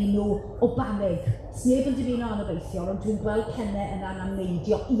rhieni nhw o banig. Sneb yn dymuno anobeithiol, ond dwi'n gweld pennau yna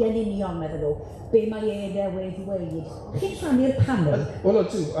amneidio i yn union, meddwl nhw, be mae e newydd ddweud. Chi'n rhannu'r panig? Wel, o,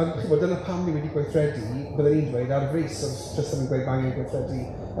 dwi, a dyna pam ni wedi gweithredu, byddwn ni'n dweud ar frys, os jyst yn gweud angen gweithredu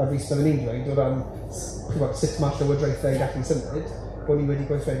ar frys byddwn ni'n dweud, o ran sut mae Llywodraethau gallu symud, bod ni wedi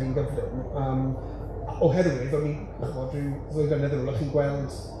gweithredu'n gyflym. Oherwydd, o'n i'n rhyw ddwy flynedd yn ôl, chi'n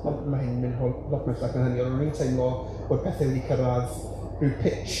gweld, mae hyn yn mynd lot mellach na hynny, ond o'n i'n teimlo bod pethau wedi cyrraedd rhyw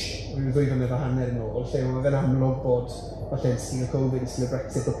pitch, rhyw ddwy flynedd a hanner yn ôl, lle oedd yn amlwg bod, falle yn stil Covid, yn stil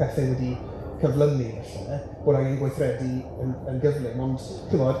Brexit, bod pethau wedi cyflymu, falle, bod angen gweithredu yn gyflym, ond,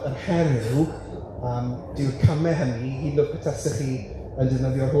 chyfod, yr her yw, dyw'r camau hynny, hyd yn oed petesach chi yn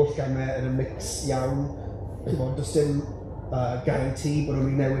defnyddio'r holl gamau yn y mix iawn, chyfod, does dim garanti bod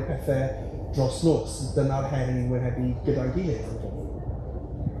nhw'n newid pethau dros nos, dyna'r her ni'n wynebu gyda'n gilydd.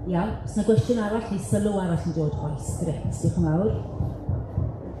 Iawn, os yna gwestiwn arall neu sylw arall yn dod oes, grêt, diolch yn fawr.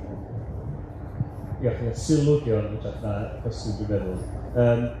 Diolch yn sylw diolch yn ydych na cwestiwn dwi'n meddwl.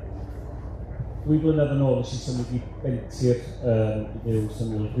 Dwy flynedd yn ôl nes i symud i Bentir i fyw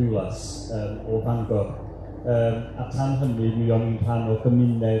symud Rhywlas o Fangor. A tan hynny mi o'n i'n rhan o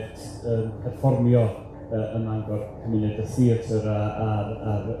gymuned perfformio yn Mangor, cymuned y theatr a'r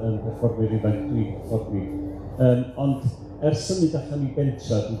perfformwyr ifanc dwi'n perfformi. Ond ers symud allan i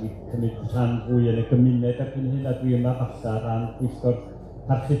bentra, dwi wedi cymryd rhan fwy yn y gymuned erbyn hyn, a dwi yma falle ran gweithgor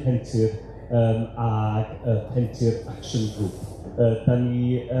Parchu Pentir ag Pentir Action Group.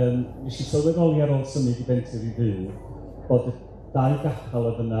 Nes i sylweddoli ar ôl symud i Bentir i fyw, bod y dau gachal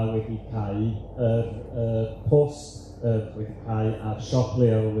oedd yna wedi cael post wedi cael a'r siop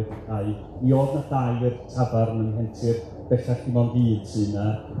leol wedi cael. Mi oedd na dau'r tafarn yn Hentir bellach dim ond un sy'n yna,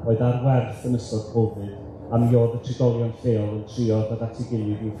 oedd ar werth yn ystod Covid, a mi oedd y trigolion lleol yn trio dod at ei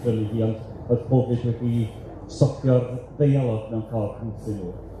gilydd i'w prynu hi, ond oedd Covid wedi stopio'r ddeialog mewn ffordd rhwngthyn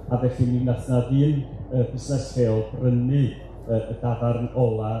nhw. A felly mi nath na ddyn busnes lleol brynu y dafarn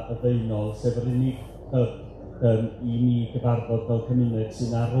ola y ddeinol, sef yr unig i ni gyfarfod fel cymuned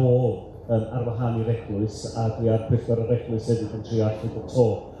sy'n ar ôl ar wahân i'r eglwys, a dwi ar pwyllgor yr eglwys hefyd yn trio allu bod to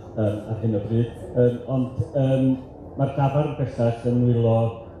ar hyn o bryd. Ond mae'r dafarn bellach yn wylo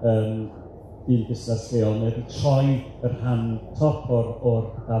un busnes lleol, mae wedi troi yr rhan top o'r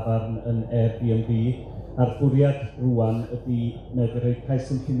dafarn yn Airbnb. A'r bwriad rwan ydy wneud rhoi cais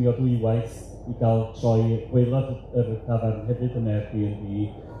cynllunio dwywaith i gael troi gwaelod yr dafarn hefyd yn Airbnb.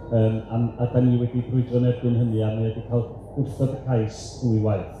 A da ni wedi brwydro yn erbyn hynny, a mae wedi cael wrthod y cais ddwy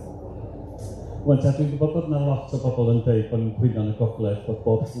waith. Wan ta, dwi'n gwybod bod yna lot o bobl yn dweud bod ni'n cwyno yn y gogledd bod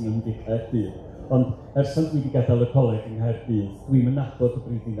bob sy'n mynd i Caerdydd. Ond ers pan dwi wedi gadael y coleg yng Nghaerdydd, dwi'n nabod y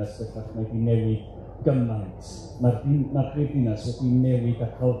brifddinas bellach mae wedi newid gymaint. Mae'r brifddinas wedi newid a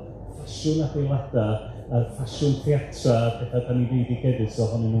cael ffasiwn adeiladau a ffasiwn theatra a pethau da ni feidigeddus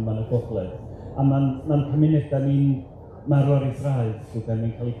ohonyn nhw yn y gogledd. A mae'n cymunedau ni'n marw ar ei thraed, gyda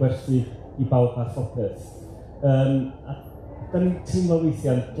ni'n cael ei gwerthu i bawb ar phopeth. A da ni'n teimlo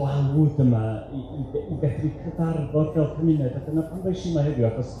weithiau'n blawd yma i fedru cyfarfod fel cymuned. A dyna pan ddeis i yma heddiw,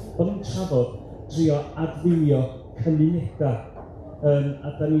 achos bod ni'n trafod trio adfywio cymunedau.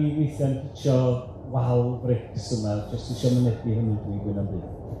 A da ni weithiau'n hitio wal brics yma, jyst eisiau mynebu hynny dwi'n gwyn am byd.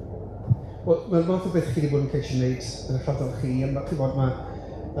 Wel, mae'r math o beth chi wedi bod yn ceisio wneud yn eich ardal chi,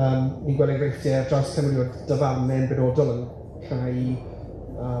 ni'n gweld enghreifftiau dros Cymru o dyfarnau yn benodol yn cael ni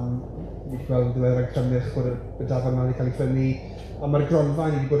wedi gweld ddiwedd yn cymryd bod y dafarn yma wedi cael ei ffynnu, a mae'r gronfa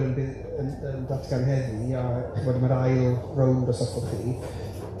ni wedi bod yn datgan heddi, a mae'r ail rownd os offwch chi.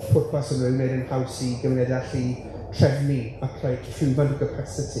 Pwrpas yn wneud yn haws i gymunedau allu trefnu a creu llwyfan o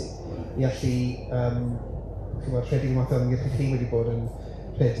capacity i allu rhedeg math o ymgyrchu chi wedi bod yn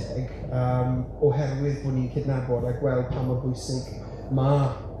rhedeg, oherwydd bod ni'n cydnabod a gweld pa mor bwysig mae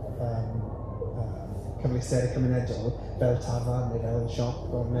cyfleusterau cymunedol fel tafarn neu fel yn siop,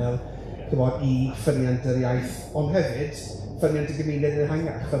 gornel, i ffyniant yr iaith, ond hefyd ffyniant y gymuned yn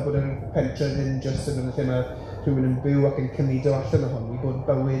ehangach, fel bod yn pentre ddim jyst yn lle mae rhywun yn byw ac yn cymudo allan ohoni, bod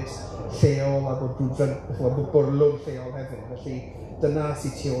bywyd lleol a bod bwrlwg lleol hefyd. Felly dyna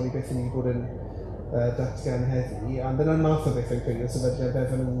sy'n tu ôl i beth ni wedi bod yn datgan heddi, a dyna'n math o beth yn creu, sefydliad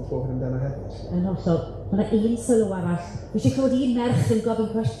Bevan yn gofyn amdano hefyd. Yn hollol. Mae yna un sylw arall. Fi eisiau clywed un merch yn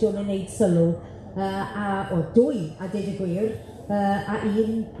gofyn cwestiwn yn gwneud sylw, dwy, a dweud y gwir, a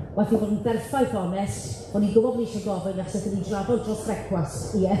un, waith i fod yn berffaith onest, o'n i'n gwybod bod ni eisiau gofyn, achos ydyn ni'n drafod dros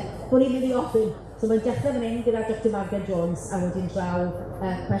brecwast, bod ni'n mynd i ofyn. So mae'n dechrau fan hyn gyda Dr Margaret Jones, a wedyn draw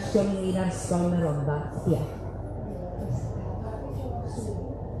cwestiwn ynglyn â'r ysgol yn yr Rhondda.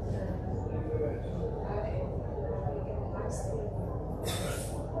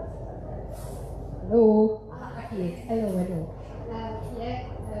 Helo. Helo.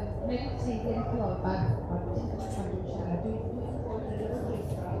 Mae'n teithio yn clod ar dim dwi'n siarad. Dwi'n bod yn yr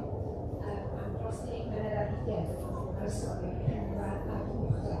ymwneithio am dros 10 mlynedd ar hugain ar ysgolion cynradd a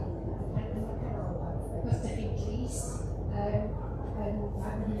uwchradd yn y canolfan. Achos da chi'n drist yn hyn o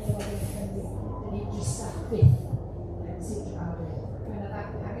fod yn dristach byth sy'n drafod. Mae'n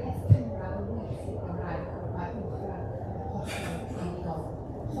ddarpariaeth cynradd yn werthu Gymraeg a uwchradd yn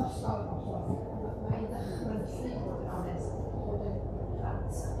hollol. Mae'n ddechrau'n bod yn onest bod yn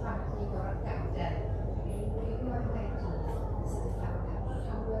plant i o'r gadael. Dwi'n gwybod yn Gaerdydd sydd yn cael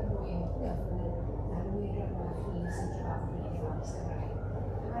llawer mwy o gyfle na rwy'n rhywbeth chi sy'n trafod yn ei faes Gymraeg.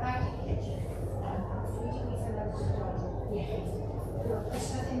 Mae'n rhaid i edrych, dwi wedi gweithio yn awdurdod iechyd. Os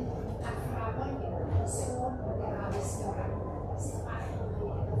ydym athrawon gyda sôn bod yr addysg Gymraeg sydd bach yn fwy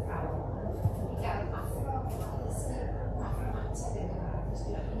yn athrawon. I gael athro o ddysgu mathematig yn Gymraeg, os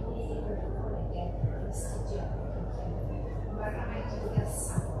dwi'n ei wneud yn colegau yn astudio Mae'r rhaid i gael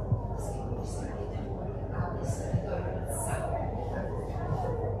safon, os yw'n bwysig i ddweud yn fwy yn addysg yn y gorfod safon.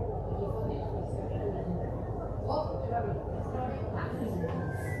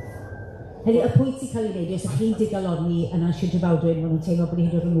 Hynny, y pwynt sy'n cael ei wneud, os ydych chi'n digaloni yna Sir Drefaldwyn, maen nhw'n teimlo bod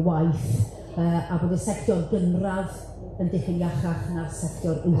ni'n dod yn waith, a bod y sector gynradd yn diffyn iachach na'r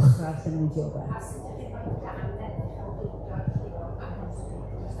sector uwchradd yn mynd dioddau.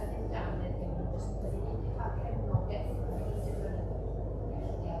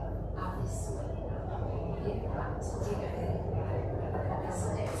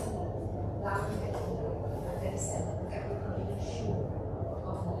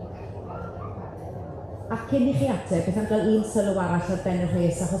 Ac cyn i chi ateb, beth am gael un sylw arall ar ben y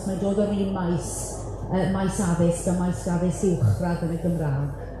rhes, achos mae'n dod o'r un maes addysg a maes addysg uwchradd yn y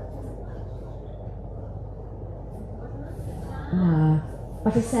Gymraeg. Na.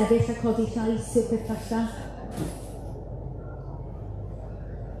 Falle sefyll a codi llais yw'r peth allan?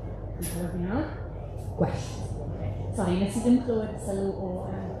 Gwell. Sorry, nes i ddim clywed sylw o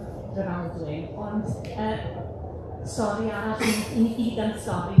Drefaldwyn, ond stori arall, i ni gyd am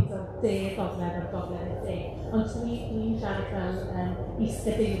stori o'r de gogledd o'r gogledd y de. Ond dwi'n siarad fel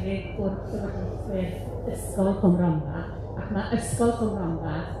is-gadeirydd o'r llywodraethwyr Ysgol Cwm Rhondda, ac mae Ysgol Cwm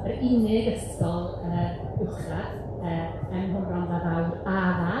Rhondda, yr unig ysgol uwchradd yn Cwm Rhondda fawr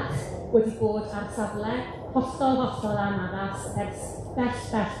arall, wedi bod ar safle hollol anaddas ers bell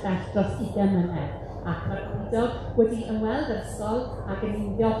dros 20 mlynedd. Ac mae'r Gweinidog wedi ymweld yr ysgol ac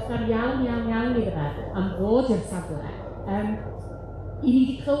yn diolchgar iawn iddo fe am ddod i'r safle I ni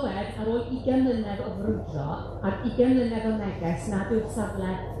wedi clywed ar ôl 20 mlynedd o frwydro a'r 20 mlynedd o neges nad yw'r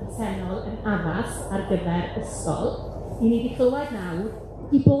safle presennol yn addas ar gyfer ysgol, i ni wedi clywed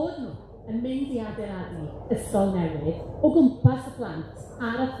nawr i bod nhw yn mynd i adeiladu ysgol newydd o gwmpas y plant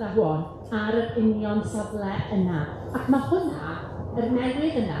ar y athrawon ar yr union safle yna. Ac mae hwnna, yr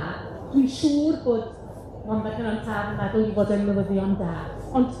newydd yna, dwi'n siŵr bod Rhondda Cynon Taf yn meddwl i fod yn newyddion da.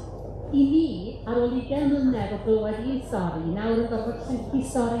 Ond i ni, ar ôl 20 mlynedd o glywed i'n stori, nawr yn gorfod llyncu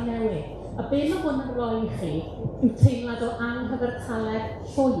stori newydd. A be mae hwn yn rhoi i chi yw teimlad o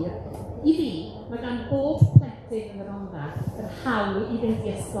anghyfartaledd llwyr. I fi, mae gan bob plentyn yn y Rhondda yr hawl i fynd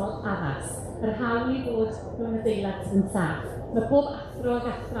i ysgol addas, yr hawl i fod mewn adeilad yn saff. Mae pob athro ag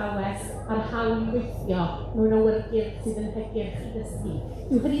athrawes a'r hawl i weithio mewn awyrgylch sydd yn hygyrch i ddysgu.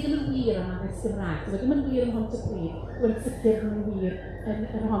 Dyw hynny ddim yn wir am Addysg Gymraeg, dyw ddim yn wir ym Mhontypridd, dwi'n sicr ddim yn wir yn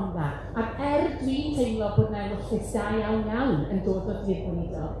Rhondda. Ac dwi'n teimlo bod na ewyllus da iawn yn dod o Dir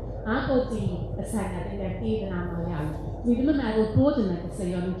Gweinidog, a bod i y Senedd yn Gaerdydd yn aml iawn, dwi ddim yn meddwl bod y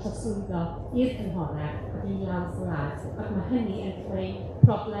negeseuon yn trosglwyddo i'r cynghorau ac i lawr gwlad, ac mae hynny yn creu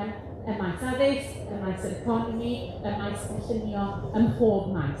problem y maes addysg, y maes yr economi, y maes cynllunio, ym mhob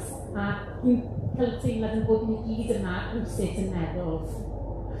maes. A dwi'n cael teimlad yn bod ni gyd yma rhywsut yn meddwl,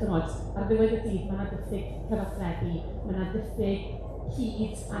 chymod, ar ddiwedd y dydd, mae yna diffyg cyfathrebu, mae yna diffyg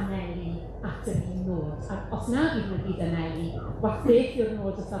hyd anelu at yr un nod. Ac os na fydd nhw hyd anelu, wath beth yw'r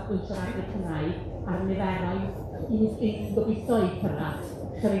nod o safbwyntio'r agor Cymraeg a'r niferoedd i'n gobeithio i cyrraedd,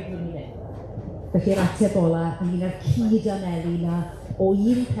 chyrraeddwn ni ddim. Felly'r ateb ola ynglyn â'r cyd anelu na o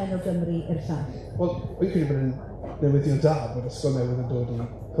un pen o Gymru i'r llall. Wel, wy'n credu bod yn newyddion da bod ysgol newydd yn dod i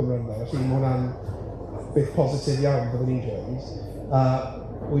Cymru yma. Felly mae hwnna'n beth positif iawn byddwn ni'n dweud.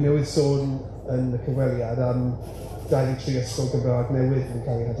 Wy'n newydd sôn yn y cyfweliad am 23 ysgol Gymraeg newydd yn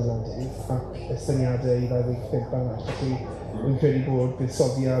cael ei adeiladu ac estyniadau i 25 arall. Felly wy'n credu bod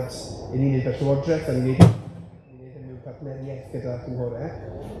buddsoddiad i ni wneud fel Llywodraeth a ni'n wneud mewn partneriaeth gyda cynghorau.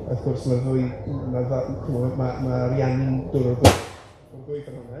 Wrth gwrs, mae ariannu'n dod o'r ddwy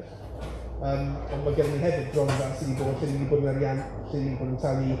ffynhonnell. Ond mae gen i hefyd gronfa sydd wedi bod lle ni wedi bod yn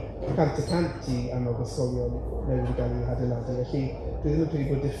talu 100% i annog ysgolion newydd i gael ei adeiladu. Felly, dwi ddim yn credu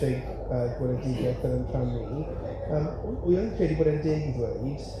bod diffyg gweledigaeth yn rhan ni. Wy'n credu bod e'n deg i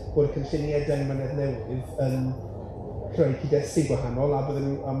ddweud bod y cynlluniau dengmynedd newydd yn creu cyd-destun gwahanol a maen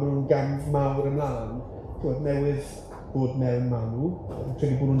nhw'n gam mawr ymlaen. Newydd bod mewn manw,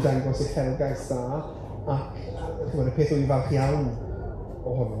 credu bod nhw'n dangos eich helgais da, ac y peth o'n i'n falch iawn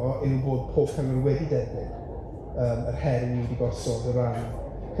ohono yw bod pob cyngor wedi derbyn yr her ni wedi gosod o ran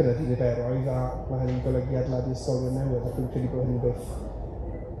cynyddu niferoedd, a mae hynny'n golygu adeiladu ysgolion newydd, ac dwi'n credu bod hynny'n beth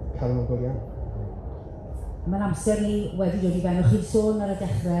calonogol iawn. Mae'n amser ni wedi dod i fewn. O'ch chi'n sôn ar y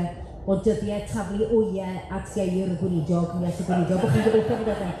dechrau o dyddiau taflu wyau at geir Gweinidog, mi at y Gweinidog, bod chi'n gobeithio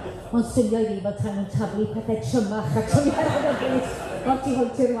bod yna. Ond swnio i fi fel tan nhw'n taflu pethau trymach ac o'n i'n meddwl ond ti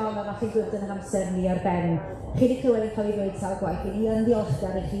hwnt i'r mawn a fath i'n dod yn amser ni ar ben. Chi wedi clywed yn cael ei ddweud sawl gwaith, ni yn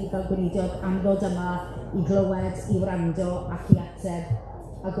ddiolchgar i chi fel Gweinidog am ddod yma i glywed, i wrando ac i ateb.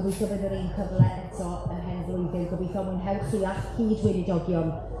 A gobeithio bydd yr un cyfle eto yn hen flwyddyn. Gobeithio mwynhewch chi a'ch cyd-weinidogion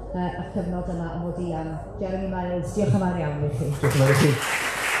y cyfnod yma o mod i am. Jeremy Miles, diolch yn fawr iawn i chi. Diolch yn fawr i chi.